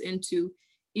work goes into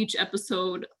each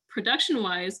episode production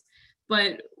wise,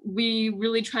 but we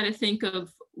really try to think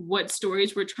of what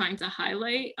stories we're trying to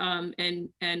highlight,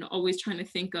 and always trying to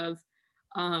think of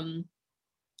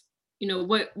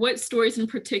what stories in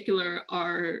particular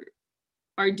are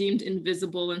deemed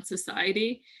invisible in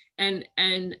society. And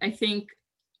I think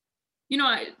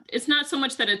it's not so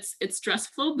much that it's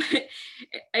stressful, but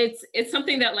it's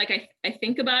something that like I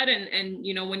think about, and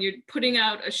when you're putting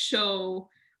out a show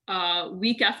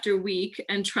week after week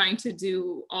and trying to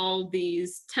do all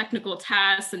these technical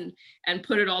tasks and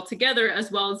put it all together,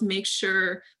 as well as making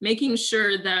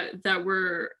sure that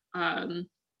we're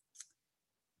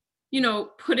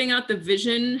putting out the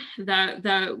vision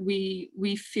that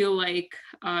we feel like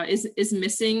is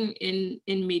missing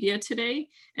in media today,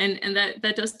 and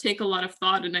that does take a lot of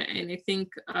thought, and I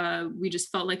think we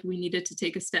just felt like we needed to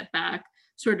take a step back,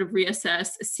 sort of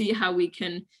reassess, see how we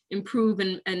can improve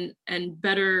and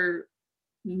better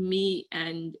meet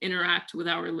and interact with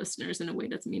our listeners in a way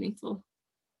that's meaningful.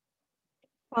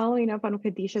 Following up on what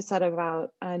Khadijah said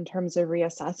about in terms of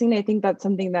reassessing, I think that's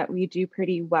something that we do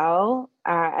pretty well.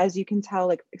 As you can tell,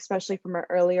 like especially from our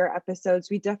earlier episodes,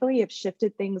 we definitely have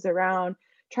shifted things around,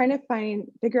 trying to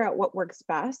figure out what works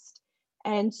best.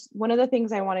 And one of the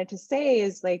things I wanted to say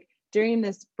is like during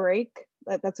this break,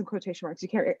 that's in quotation marks, you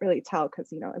can't really tell because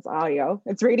it's audio,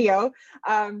 it's radio.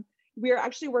 We are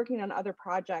actually working on other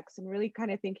projects and really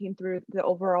kind of thinking through the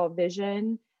overall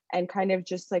vision and kind of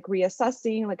just like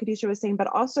reassessing, like Khadijah was saying, but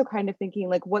also kind of thinking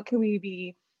like, what can we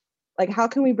be, like, how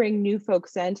can we bring new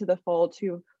folks into the fold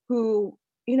who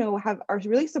are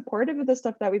really supportive of the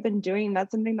stuff that we've been doing.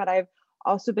 That's something that I've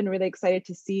also been really excited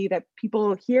to see, that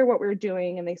people hear what we're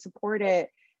doing and they support it.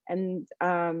 And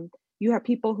you have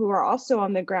people who are also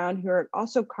on the ground who are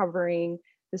also covering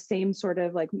the same sort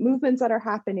of like movements that are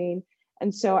happening.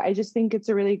 And so I just think it's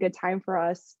a really good time for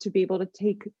us to be able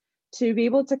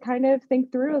to kind of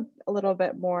think through a little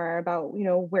bit more about,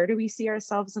 where do we see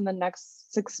ourselves in the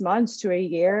next 6 months to a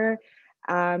year?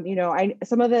 Some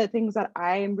of the things that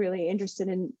I am really interested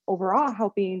in overall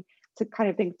helping to kind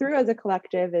of think through as a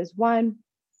collective is one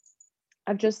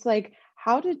of just like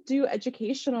how to do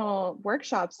educational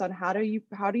workshops on how do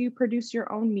you produce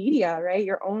your own media, right?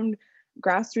 Your own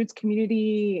grassroots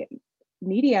community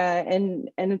media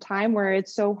in a time where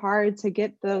it's so hard to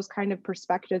get those kind of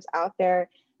perspectives out there.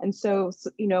 And so,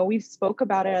 we've spoke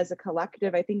about it as a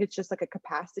collective. I think it's just like a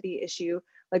capacity issue.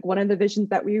 Like one of the visions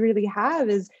that we really have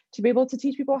is to be able to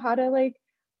teach people how to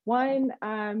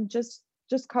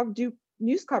do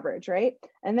news coverage, right?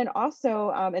 And then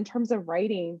also in terms of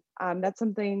writing, that's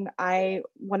something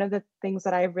one of the things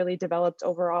that I've really developed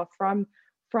overall from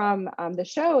the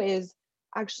show is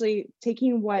actually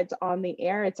taking what's on the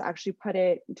air to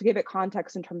give it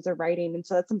context in terms of writing. And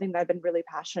so that's something that I've been really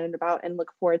passionate about and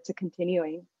look forward to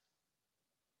continuing.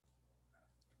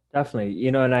 Definitely.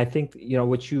 And I think,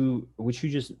 what you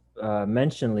just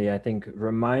mentioned, Lee, I think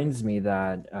reminds me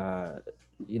that,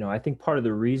 I think part of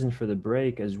the reason for the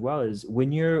break as well is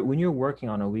when you're working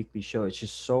on a weekly show, it's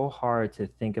just so hard to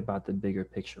think about the bigger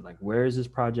picture. Like, where is this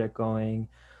project going?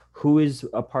 Who is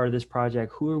a part of this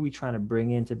project? Who are we trying to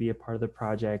bring in to be a part of the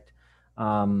project?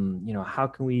 How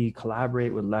can we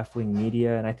collaborate with left-wing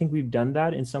media? And I think we've done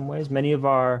that in some ways. Many of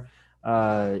our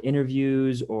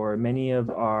interviews, or many of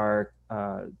our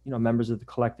members of the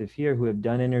collective here who have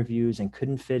done interviews and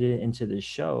couldn't fit it into the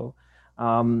show,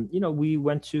 we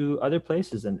went to other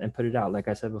places and put it out. Like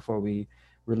I said before, we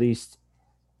released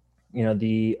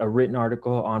a written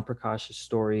article on Prakash's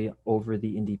story over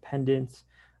the Independent.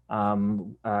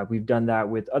 We've done that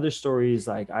with other stories.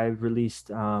 Like I've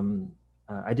released,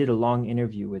 I did a long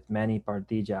interview with Manny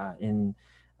Partilla in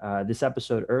this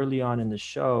episode early on in the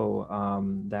show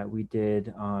that we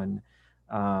did on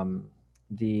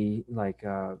the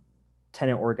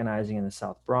tenant organizing in the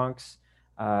South Bronx.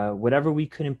 Whatever we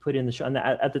couldn't put in the show. And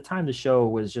at the time, the show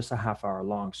was just a half hour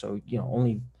long. So,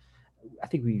 I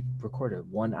think we recorded a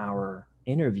 1 hour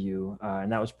interview and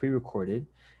that was pre-recorded.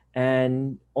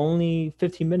 And only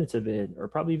 15 minutes of it, or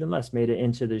probably even less, made it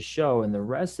into the show. And the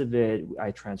rest of it,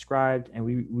 I transcribed and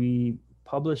we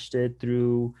published it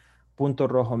through Punto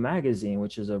Rojo magazine,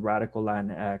 which is a radical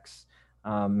Latinx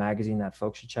magazine that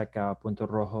folks should check out,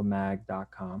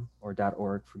 puntorojomag.com or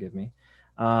 .org, forgive me.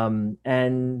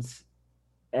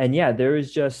 And yeah, there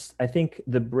is just, I think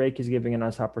the break is giving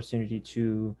us opportunity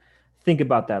to think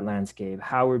about that landscape,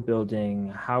 how we're building,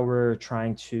 how we're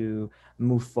trying to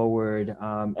move forward.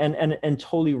 And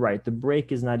totally right. The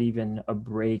break is not even a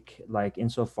break, like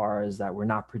insofar as that we're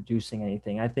not producing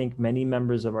anything. I think many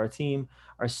members of our team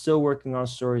are still working on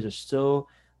stories, are still,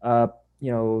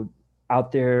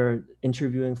 out there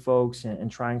interviewing folks and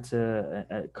trying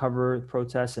to cover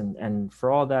protests. And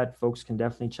for all that, folks can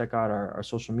definitely check out our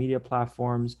social media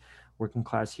platforms, Working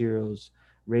Class Heroes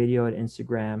Radio at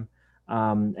Instagram.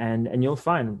 And you'll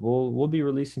find we'll be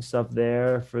releasing stuff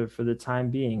there for the time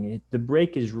being. The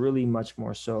break is really much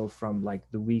more so from like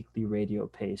the weekly radio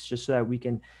pace, just so that we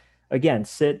can, again,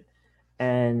 sit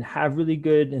and have really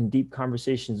good and deep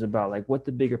conversations about like what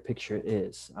the bigger picture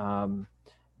is,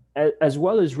 as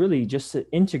well as really just to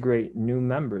integrate new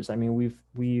members. I mean,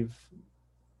 we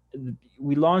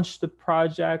launched the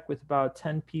project with about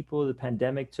 10 people. The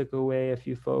pandemic took away a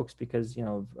few folks because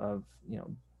of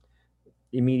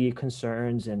immediate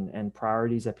concerns and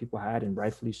priorities that people had, and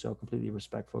rightfully so. Completely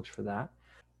respect folks for that.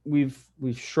 We've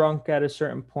shrunk at a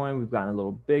certain point. We've gotten a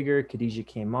little bigger. Khadijah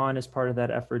came on as part of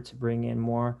that effort to bring in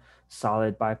more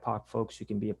solid BIPOC folks who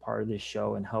can be a part of this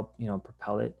show and help,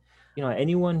 propel it.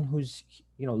 Anyone who's,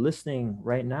 listening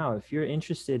right now, if you're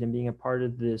interested in being a part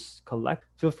of this collect,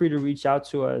 feel free to reach out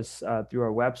to us through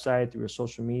our website, through our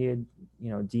social media,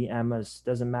 DM us,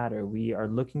 doesn't matter. We are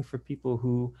looking for people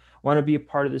who want to be a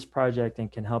part of this project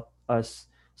and can help us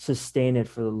sustain it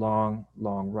for the long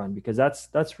run, because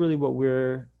that's really what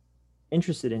we're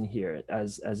interested in here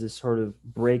as this sort of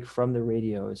break from the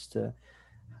radio, is to,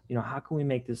 how can we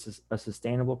make this a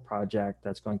sustainable project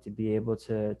that's going to be able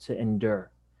to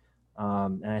endure.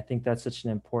 And I think that's such an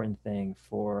important thing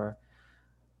for,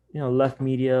 left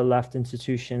media, left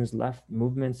institutions, left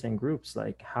movements and groups.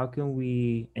 Like, how can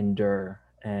we endure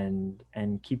and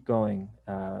keep going?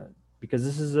 Because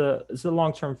this is a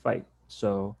long-term fight.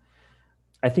 So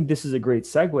I think this is a great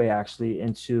segue actually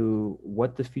into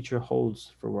what the future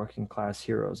holds for Working Class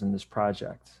Heroes in this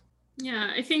project.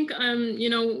 Yeah, I think,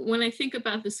 when I think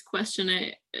about this question,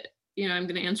 I'm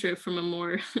going to answer it from a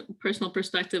more personal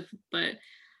perspective, but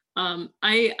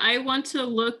I want to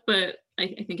look, but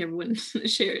I think everyone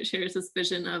shares this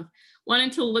vision of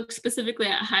wanting to look specifically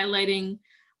at highlighting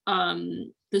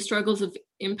the struggles of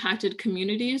impacted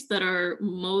communities that are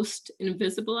most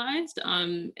invisibilized,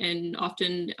 and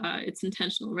often it's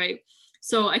intentional, right?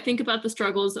 So I think about the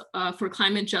struggles for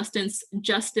climate justice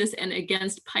and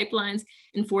against pipelines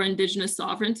and for Indigenous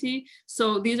sovereignty.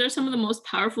 So these are some of the most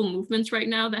powerful movements right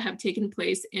now that have taken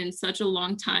place in such a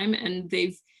long time, and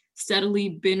they've steadily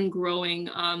been growing.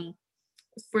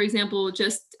 For example,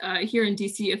 just here in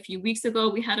DC a few weeks ago,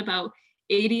 we had about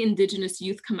 80 Indigenous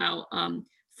youth come out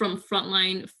from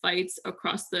frontline fights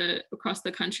across the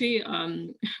country.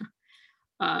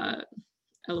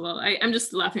 LOL, I'm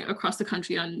just laughing, across the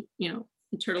country on,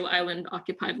 Turtle Island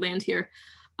occupied land here.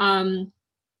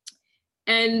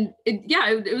 And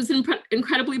it was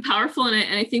incredibly powerful.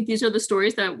 And I think these are the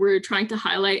stories that we're trying to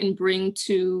highlight and bring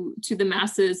to the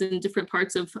masses in different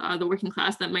parts of the working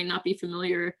class that might not be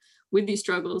familiar with these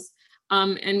struggles.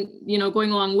 And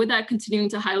going along with that, continuing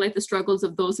to highlight the struggles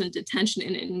of those in detention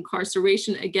and in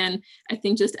incarceration. Again, I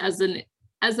think just as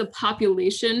a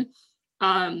population,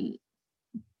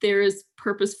 there is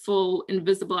purposeful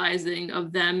invisibilizing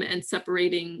of them and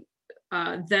separating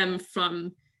them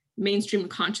from mainstream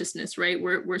consciousness, right?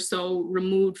 We're so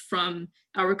removed from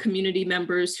our community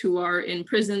members who are in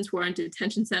prisons, who are in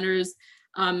detention centers.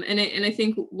 And I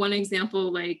think one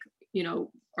example, like,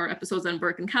 our episodes on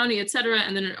Bergen County, et cetera,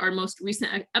 and then our most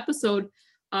recent episode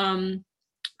on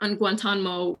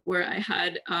Guantanamo, where I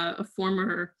had a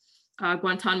former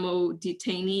Guantanamo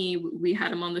detainee. We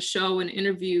had him on the show and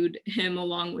interviewed him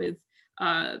along with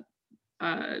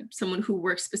someone who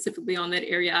works specifically on that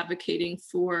area, advocating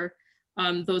for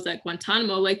those at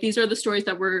Guantanamo. Like, these are the stories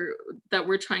that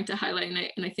we're trying to highlight,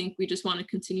 and I think we just want to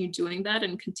continue doing that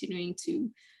and continuing to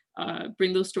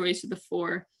bring those stories to the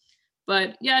fore.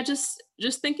 But yeah, just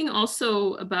thinking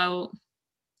also about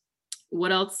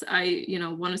what else I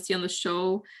want to see on the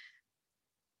show.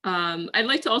 I'd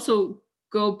like to also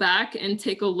go back and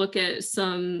take a look at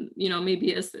some,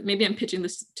 maybe I'm pitching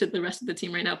this to the rest of the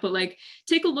team right now, but like,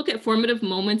 take a look at formative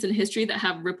moments in history that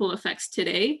have ripple effects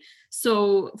today.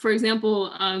 So for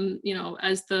example,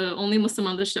 as the only Muslim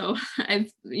on the show,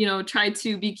 I've, tried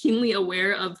to be keenly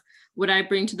aware of what I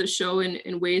bring to the show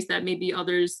in ways that maybe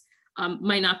others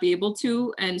might not be able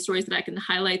to, and stories that I can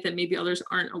highlight that maybe others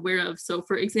aren't aware of. So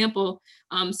for example,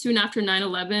 soon after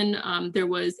 9/11, there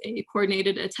was a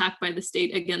coordinated attack by the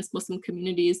state against Muslim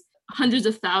communities. Hundreds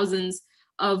of thousands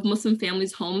of Muslim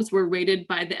families' homes were raided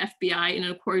by the FBI in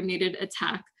a coordinated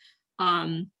attack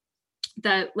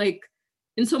that, like,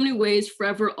 in so many ways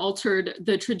forever altered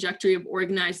the trajectory of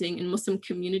organizing in Muslim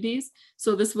communities.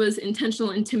 So this was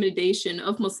intentional intimidation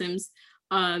of Muslims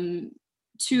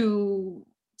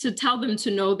to tell them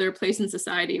to know their place in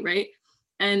society, right?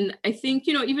 And I think,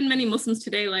 even many Muslims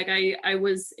today, like I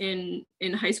was in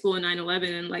high school in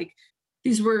 9/11, and like,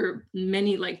 these were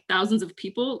many, like thousands of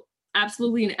people,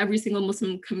 absolutely in every single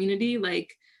Muslim community,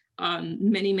 like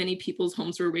many people's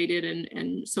homes were raided,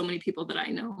 and so many people that I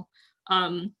know.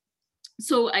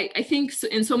 So I think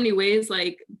in so many ways,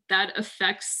 like, that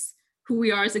affects who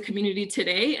we are as a community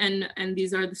today. And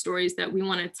these are the stories that we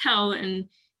want to tell, and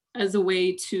as a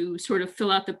way to sort of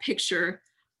fill out the picture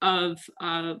of,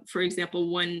 for example,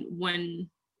 one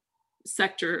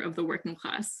sector of the working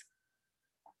class.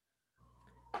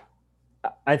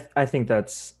 I think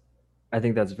that's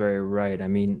very right. I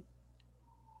mean,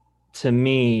 to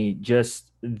me,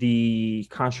 just the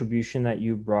contribution that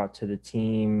you brought to the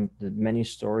team, the many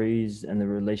stories and the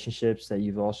relationships that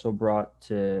you've also brought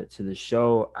to the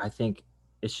show, I think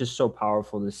it's just so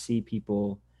powerful to see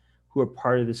people who are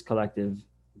part of this collective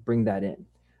bring that in,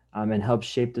 and help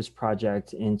shape this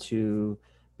project into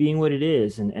being what it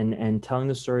is, and telling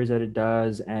the stories that it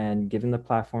does and giving the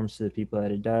platforms to the people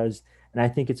that it does. And I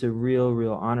think it's a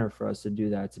real honor for us to do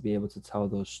that, to be able to tell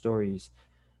those stories.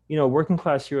 Working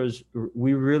Class Heroes,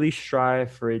 we really strive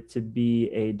for it to be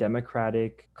a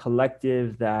democratic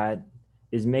collective that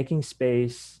is making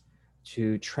space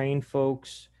to train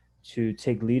folks, to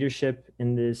take leadership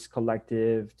in this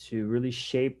collective, to really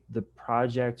shape the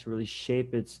project, to really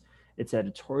shape its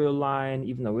editorial line,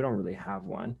 even though we don't really have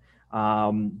one.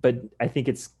 But I think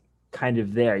it's kind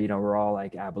of there. We're all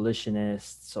like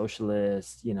abolitionists,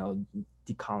 socialists,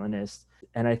 decolonists.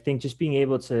 And I think just being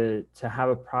able to have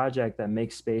a project that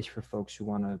makes space for folks who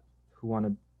want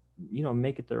to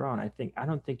make it their own. I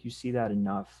don't think you see that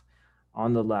enough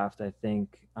on the left. I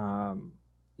think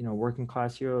Working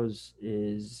Class Heroes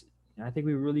is, I think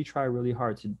we really try really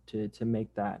hard to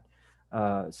make that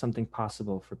something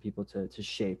possible for people to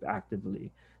shape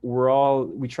actively.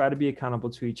 We try to be accountable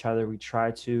to each other. We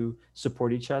try to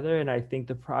support each other. And I think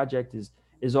the project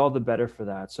is all the better for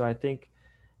that. So I think,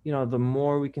 the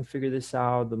more we can figure this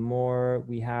out, the more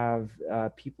we have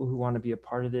people who want to be a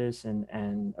part of this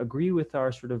and agree with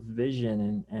our sort of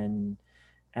vision and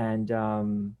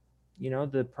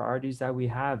the priorities that we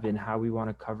have in how we want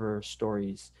to cover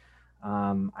stories.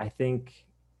 I think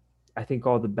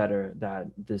all the better that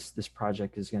this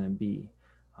project is going to be.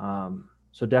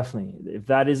 So definitely, if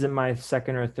that isn't my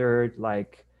second or third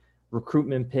like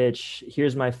recruitment pitch,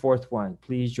 here's my fourth one.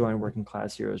 Please join Working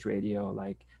Class Heroes Radio.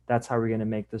 Like, that's how we're going to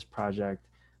make this project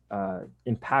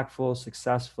impactful,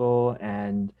 successful,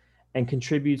 and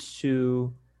contributes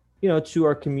to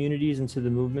our communities and to the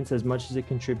movements as much as it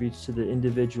contributes to the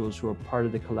individuals who are part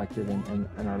of the collective and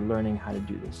are learning how to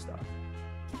do this stuff.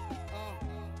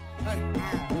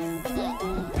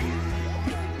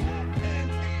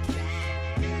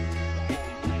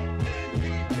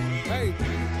 Hey.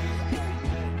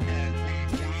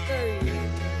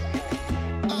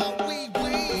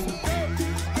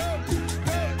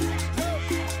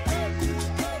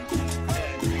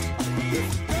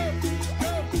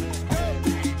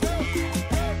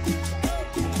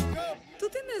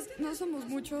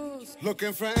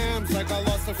 Looking for M's like I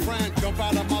lost a friend. Jump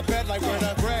out of my bed like where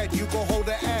that bread. You go hold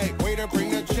the egg. Waiter,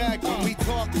 bring a check. When we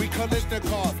talk, we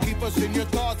Kalishnikov. Keep us in your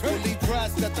thoughts. Fully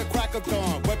dressed at the crack of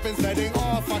dawn. Weapons letting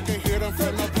off. I can hear them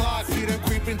from the block. See them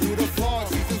creeping through the floor.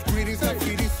 Season's greetings. That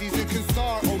feeding season can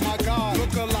start. Oh my God.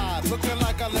 Look alive. Looking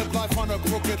like I live life on a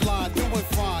crooked line. Doing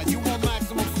fine. You want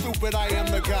maximum stupid? I am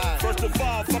the guy. First of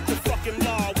all, fuck the fucking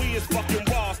law. We is fucking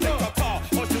raw. Stick our call.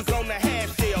 Horses on the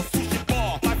half shell. Sushi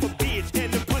bar. Like a bitch.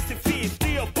 And the pussy fish.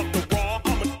 Still fuck the raw.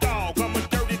 I'm a dog. I'm a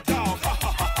dirty dog. Ha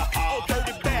ha ha ha ha. Oh,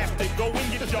 dirty bastard. Go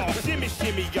in your jaw. Shimmy,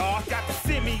 shimmy, y'all. Got the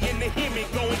simmy in the himmy.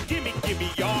 Going gimme, gimme,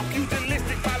 y'all.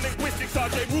 Pugilistic, my linguistics.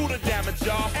 RJ Ruler damage,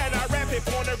 y'all. And I rap it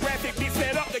pornographic. Be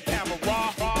set up the camera.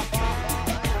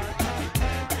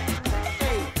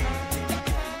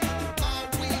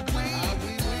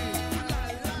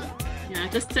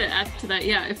 Just to add to that,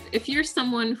 yeah, if you're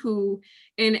someone who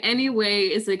in any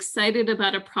way is excited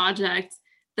about a project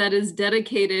that is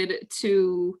dedicated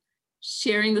to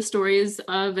sharing the stories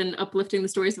of and uplifting the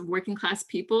stories of working class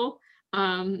people,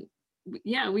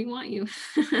 yeah, we want you.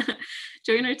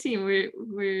 Join our team.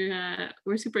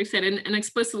 We're super excited, and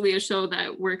explicitly a show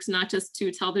that works not just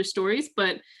to tell their stories,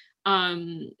 but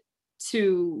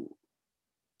to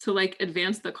like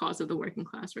advance the cause of the working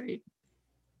class, right?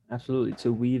 Absolutely.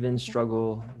 To weave in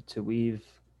struggle, to weave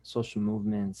social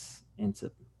movements into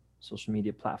social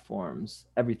media platforms,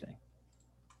 everything.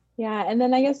 Yeah. And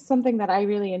then I guess something that I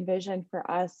really envision for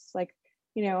us, like,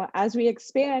 as we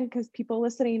expand, because people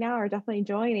listening now are definitely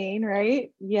joining,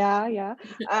 right? Yeah.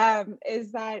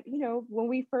 Is that, when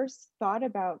we first thought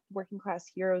about Working Class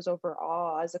Heroes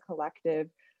overall as a collective,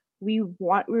 we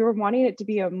were wanting it to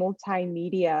be a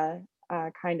multimedia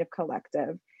kind of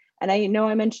collective. And I know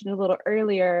I mentioned a little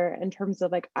earlier in terms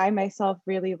of like, I myself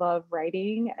really love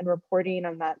writing and reporting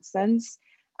on that sense,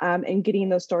 and getting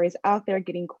those stories out there,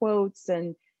 getting quotes.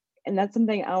 And that's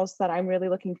something else that I'm really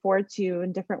looking forward to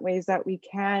in different ways that we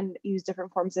can use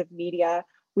different forms of media.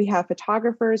 We have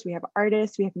photographers, we have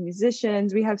artists, we have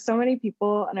musicians, we have so many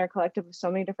people in our collective with so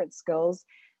many different skills.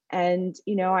 And,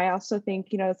 I also think,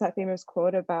 it's that famous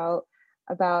quote about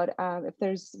if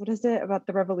there's, what is it, about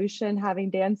the revolution having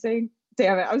dancing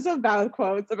Damn it. I'm so bad with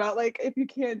quotes about like, if you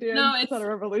can't dance, No, it's not a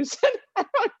revolution. I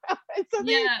don't know. It's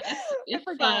something, yeah, I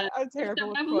forgot. I'm if the terrible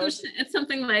with quotes. revolution, it's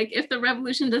something like, if the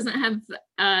revolution doesn't have,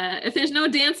 if there's no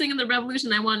dancing in the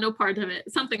revolution, I want no part of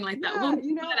it. Something like that. Yeah, We'll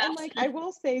you know, put it and out. like I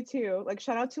will say too, like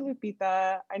shout out to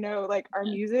Lupita. I know like our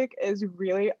music is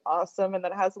really awesome, and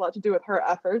that has a lot to do with her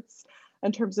efforts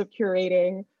in terms of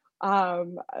curating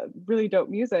really dope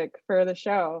music for the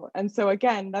show. And so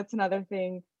again, that's another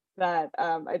thing that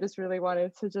I just really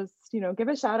wanted to just, you know, give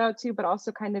a shout out to, but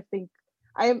also kind of think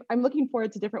I'm looking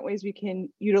forward to different ways we can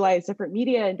utilize different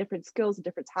media and different skills and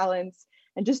different talents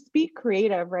and just be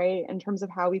creative, right? In terms of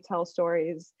how we tell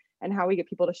stories and how we get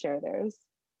people to share theirs.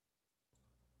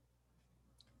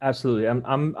 Absolutely.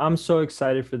 I'm so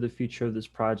excited for the future of this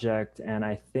project. And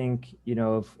I think, you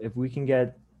know, if we can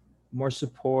get more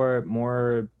support,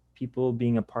 more people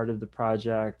being a part of the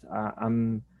project,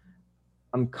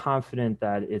 I'm confident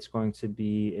that it's going to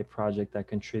be a project that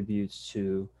contributes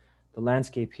to the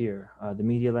landscape here, the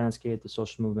media landscape, the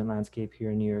social movement landscape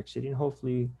here in New York City, and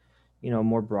hopefully, you know,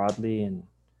 more broadly, and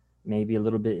maybe a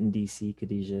little bit in DC.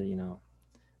 Khadija, you know,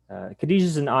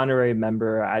 Khadijah's an honorary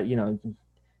member. You know,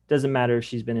 doesn't matter if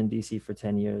she's been in DC for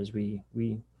 10 years. We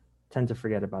tend to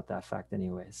forget about that fact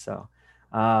anyway. So,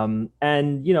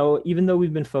 and you know, even though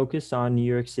we've been focused on New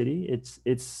York City,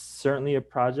 it's certainly a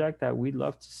project that we'd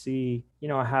love to see, you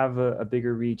know, have a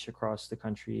bigger reach across the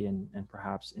country and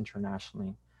perhaps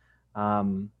internationally.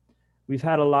 We've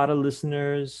had a lot of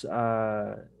listeners.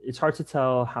 It's hard to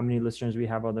tell how many listeners we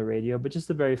have on the radio, but just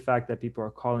the very fact that people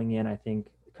are calling in, I think,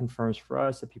 confirms for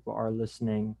us that people are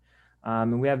listening.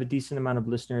 And we have a decent amount of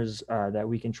listeners that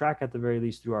we can track at the very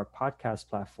least through our podcast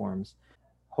platforms.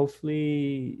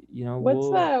 Hopefully, you know,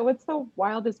 what's the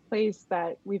wildest place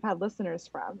that we've had listeners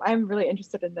from? I'm really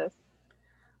interested in this.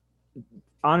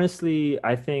 Honestly,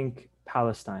 I think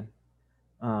Palestine.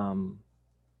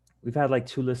 We've had like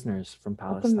 2 listeners from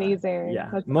Palestine. That's amazing. Yeah,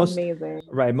 that's amazing.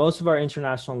 Right, most of our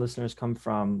international listeners come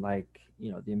from like,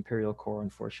 you know, the Imperial Core,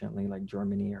 unfortunately, like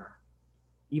Germany or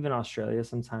even Australia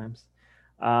sometimes.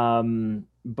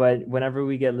 But whenever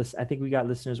we get I think we got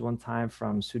listeners one time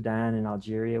from Sudan and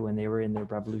Algeria when they were in their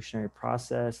revolutionary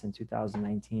process in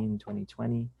 2019,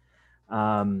 2020.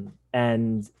 And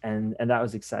that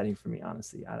was exciting for me,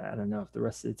 honestly. I don't know if the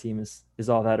rest of the team is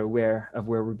all that aware of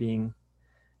where we're being,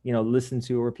 you know, listened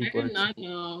to, or people. I did not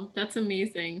know. That's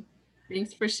amazing.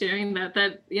 Thanks for sharing that.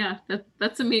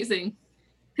 That's amazing.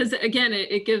 Because again,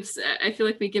 it gives, I feel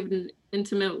like we give an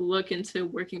intimate look into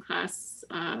working class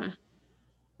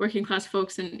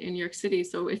folks in New York City.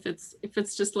 So if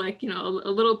it's just like, you know,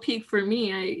 a little peek for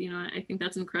me, I think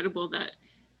that's incredible that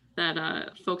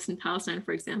folks in Palestine,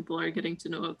 for example, are getting to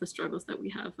know of the struggles that we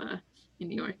have in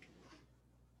New York.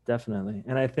 Definitely.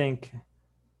 And I think,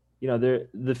 you know,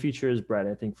 the future is bright,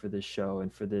 I think, for this show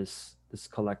and for this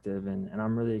collective, and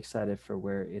I'm really excited for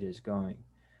where it is going.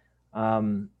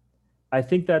 I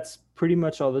think that's pretty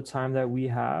much all the time that we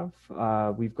have.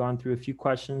 We've gone through a few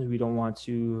questions. We don't want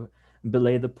to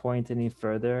belay the point any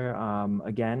further.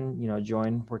 Again, you know,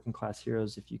 join Working Class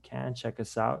Heroes if you can. Check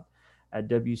us out at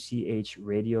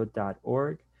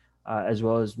wchradio.org, as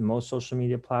well as most social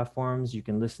media platforms. You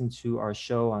can listen to our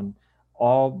show on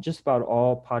just about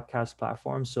all podcast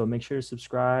platforms. So make sure to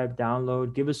subscribe,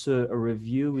 download, give us a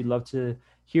review. We'd love to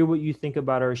hear what you think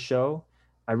about our show.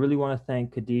 I really want to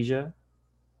thank Khadija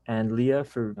and Leah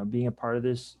for being a part of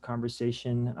this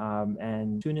conversation,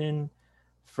 and tune in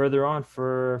further on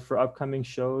for upcoming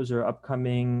shows or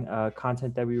upcoming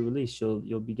content that we release.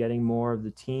 You'll be getting more of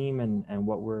the team and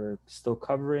what we're still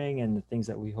covering and the things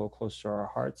that we hold close to our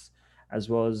hearts, as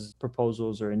well as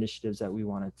proposals or initiatives that we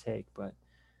want to take. But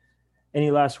any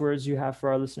last words you have for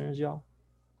our listeners, y'all?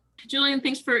 Julian,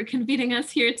 thanks for convening us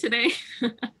here today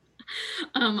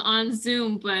on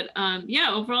Zoom. But yeah,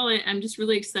 overall, I'm just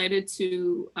really excited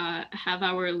to have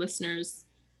our listeners,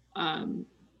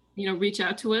 you know, reach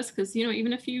out to us, because, you know,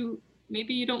 even if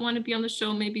maybe you don't want to be on the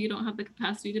show, maybe you don't have the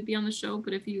capacity to be on the show,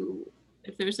 but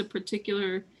if there's a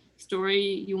particular story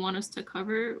you want us to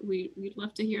cover, we'd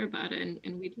love to hear about it,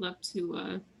 and we'd love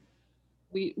to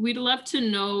we'd love to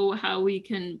know how we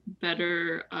can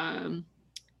better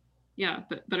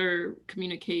better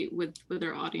communicate with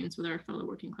our audience, with our fellow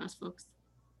working class folks.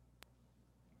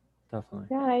 Definitely.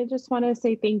 Yeah, I just want to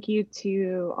say thank you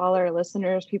to all our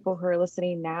listeners, people who are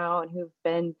listening now and who've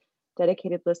been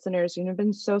dedicated listeners. You've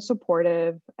been so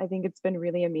supportive. I think it's been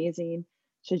really amazing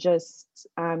to just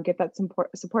get that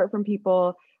support from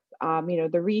people. You know,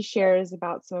 the reshares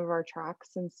about some of our tracks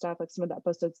and stuff, like some of the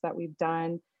episodes that we've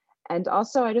done. And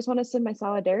also, I just want to send my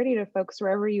solidarity to folks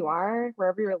wherever you are,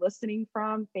 wherever you're listening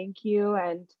from. Thank you.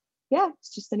 And yeah,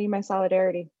 it's just sending my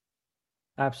solidarity.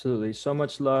 Absolutely. So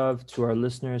much love to our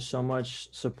listeners, so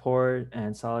much support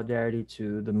and solidarity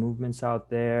to the movements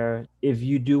out there. If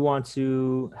you do want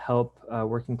to help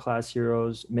Working Class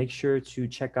Heroes, make sure to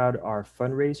check out our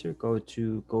fundraiser. Go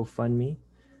to GoFundMe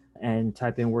and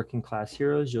type in Working Class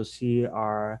Heroes. You'll see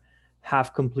our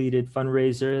half completed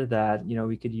fundraiser that, you know,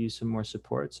 we could use some more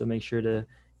support. So make sure to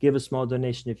give a small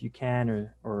donation if you can,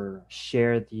 or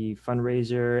share the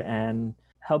fundraiser and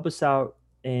help us out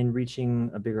in reaching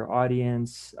a bigger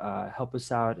audience. Help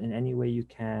us out in any way you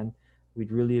can.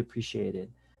 We'd really appreciate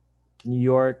it. New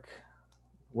York,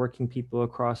 working people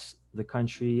across the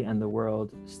country and the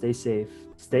world, stay safe,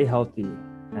 stay healthy,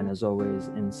 and as always,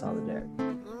 in solidarity.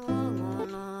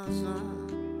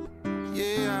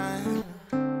 Yeah,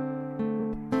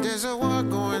 there's a war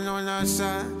going on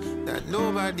outside that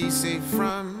nobody's safe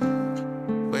from,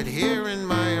 but here in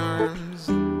my arms,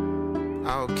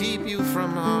 I'll keep you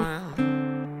from harm.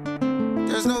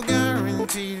 There's no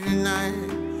guarantee tonight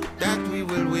that we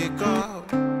will wake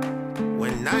up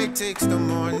when night takes the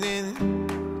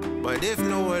morning, but if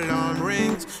no alarm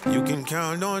rings, you can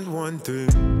count on one thing: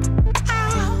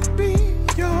 I'll be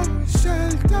your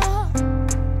shelter.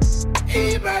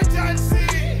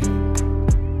 Emergency,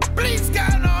 please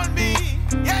count on me,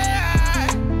 yeah.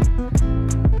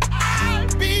 I'll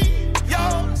be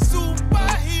your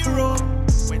superhero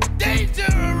when danger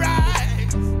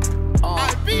arrives.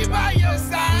 I'll be by your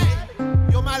side,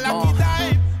 you're my lucky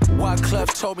time.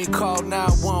 Wyclef told me call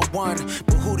 911,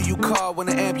 but who do you call when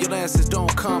the ambulances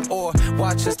don't come? Or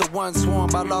watch as the ones sworn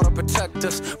by law to protect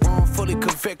us wrongfully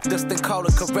convict us, then call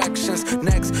it corrections.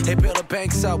 Next, they bail the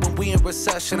banks out when we in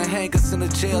recession and hang us in the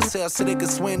jail cell so they can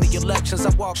swing the elections. I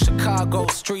walk Chicago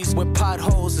streets where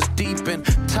potholes is deep and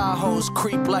Tahoes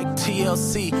creep like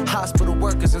TLC. Hospital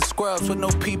workers and scrubs with no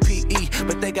PPE,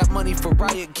 but they got money for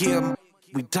riot gear.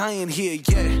 We dying here,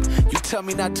 yeah. You tell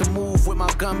me not to move with my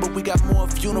gun, but we got more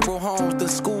funeral homes than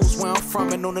schools where I'm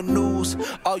from. And on the news,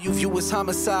 all you view is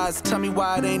homicides. Tell me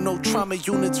why it ain't no trauma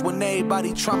units when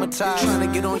everybody traumatized. Trying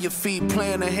to get on your feet,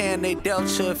 playing the hand they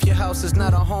dealt you. If your house is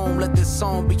not a home, let this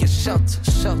song be your shelter,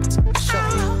 shelter, shelter.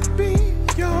 I'll be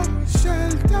your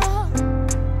shelter.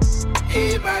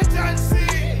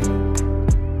 Emergency,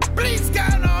 please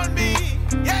count on me,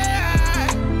 yeah.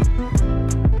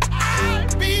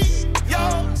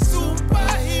 Your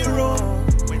superhero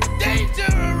when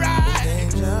danger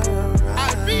arrives.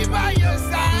 I'll be by your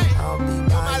side. I'll be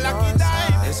by my lucky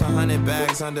time. It's 100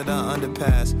 bags under the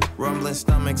underpass. Rumbling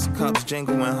stomachs, cups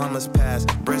jingle when hummers pass.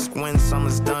 Brisk wind,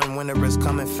 summer's done, winter is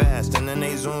coming fast. And then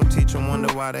they Zoom teacher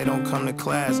wonder why they don't come to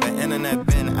class. The internet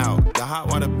been out, the hot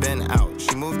water been out.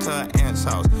 She moved to her aunt's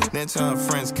house, then to her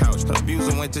friend's couch. The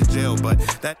abuser went to jail, but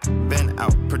that been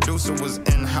out. Producer was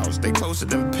in-house, they closer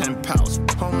than pen pals.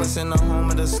 Homeless in the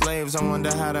home of the slaves, I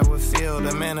wonder how that would feel.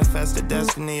 To manifest the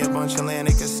destiny a bunch of land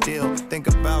they could steal. Think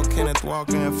about Kenneth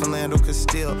Walker and Philando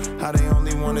Castile, how they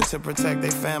only wanted to protect their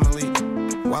family,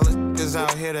 while is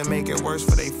out here to make it worse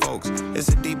for they folks. It's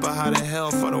a deeper how to hell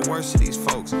for the worst of these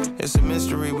folks. It's a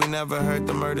mystery we never heard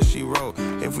the murder she wrote.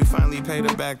 If we finally paid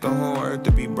her back, the whole earth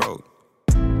to be broke.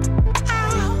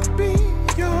 I'll be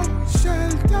your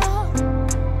shelter.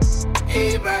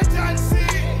 Emergency,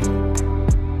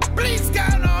 please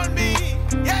count on me,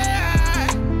 yeah.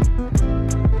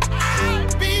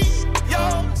 I'll be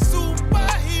your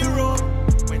superhero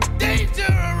when danger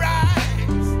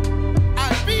arrives.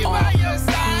 I'll be by your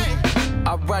side.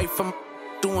 I write from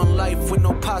doing life with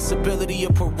no possibility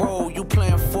of parole. You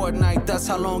playing Fortnite, that's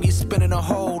how long you spending a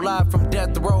whole live from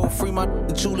death row. Free my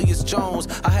Julius Jones.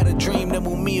 I had a dream that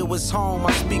Mumia was home.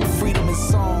 I speak freedom in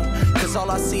song, cause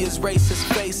all I see is racist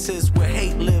faces where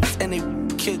hate lives and they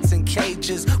kids in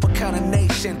cages. What kind of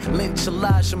nation? Lynch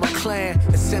Elijah McClain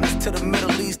and send us to the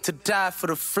Middle East to die for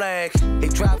the flag. They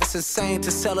drive us insane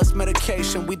to sell us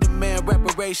medication. We demand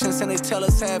reparations and they tell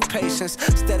us have patience.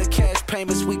 Instead of cash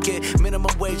payments, we get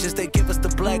minimum wages. They give us the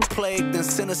black plague, then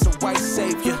send us a white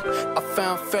savior. I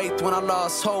found faith when I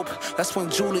lost hope. That's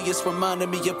when Julius reminded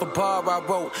me of a bar I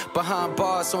wrote. Behind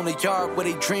bars on the yard where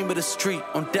they dream of the street.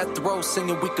 On death row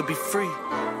singing we could be free.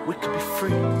 We could be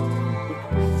free. We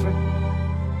could be free.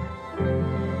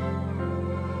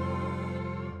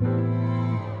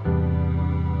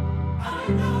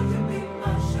 I know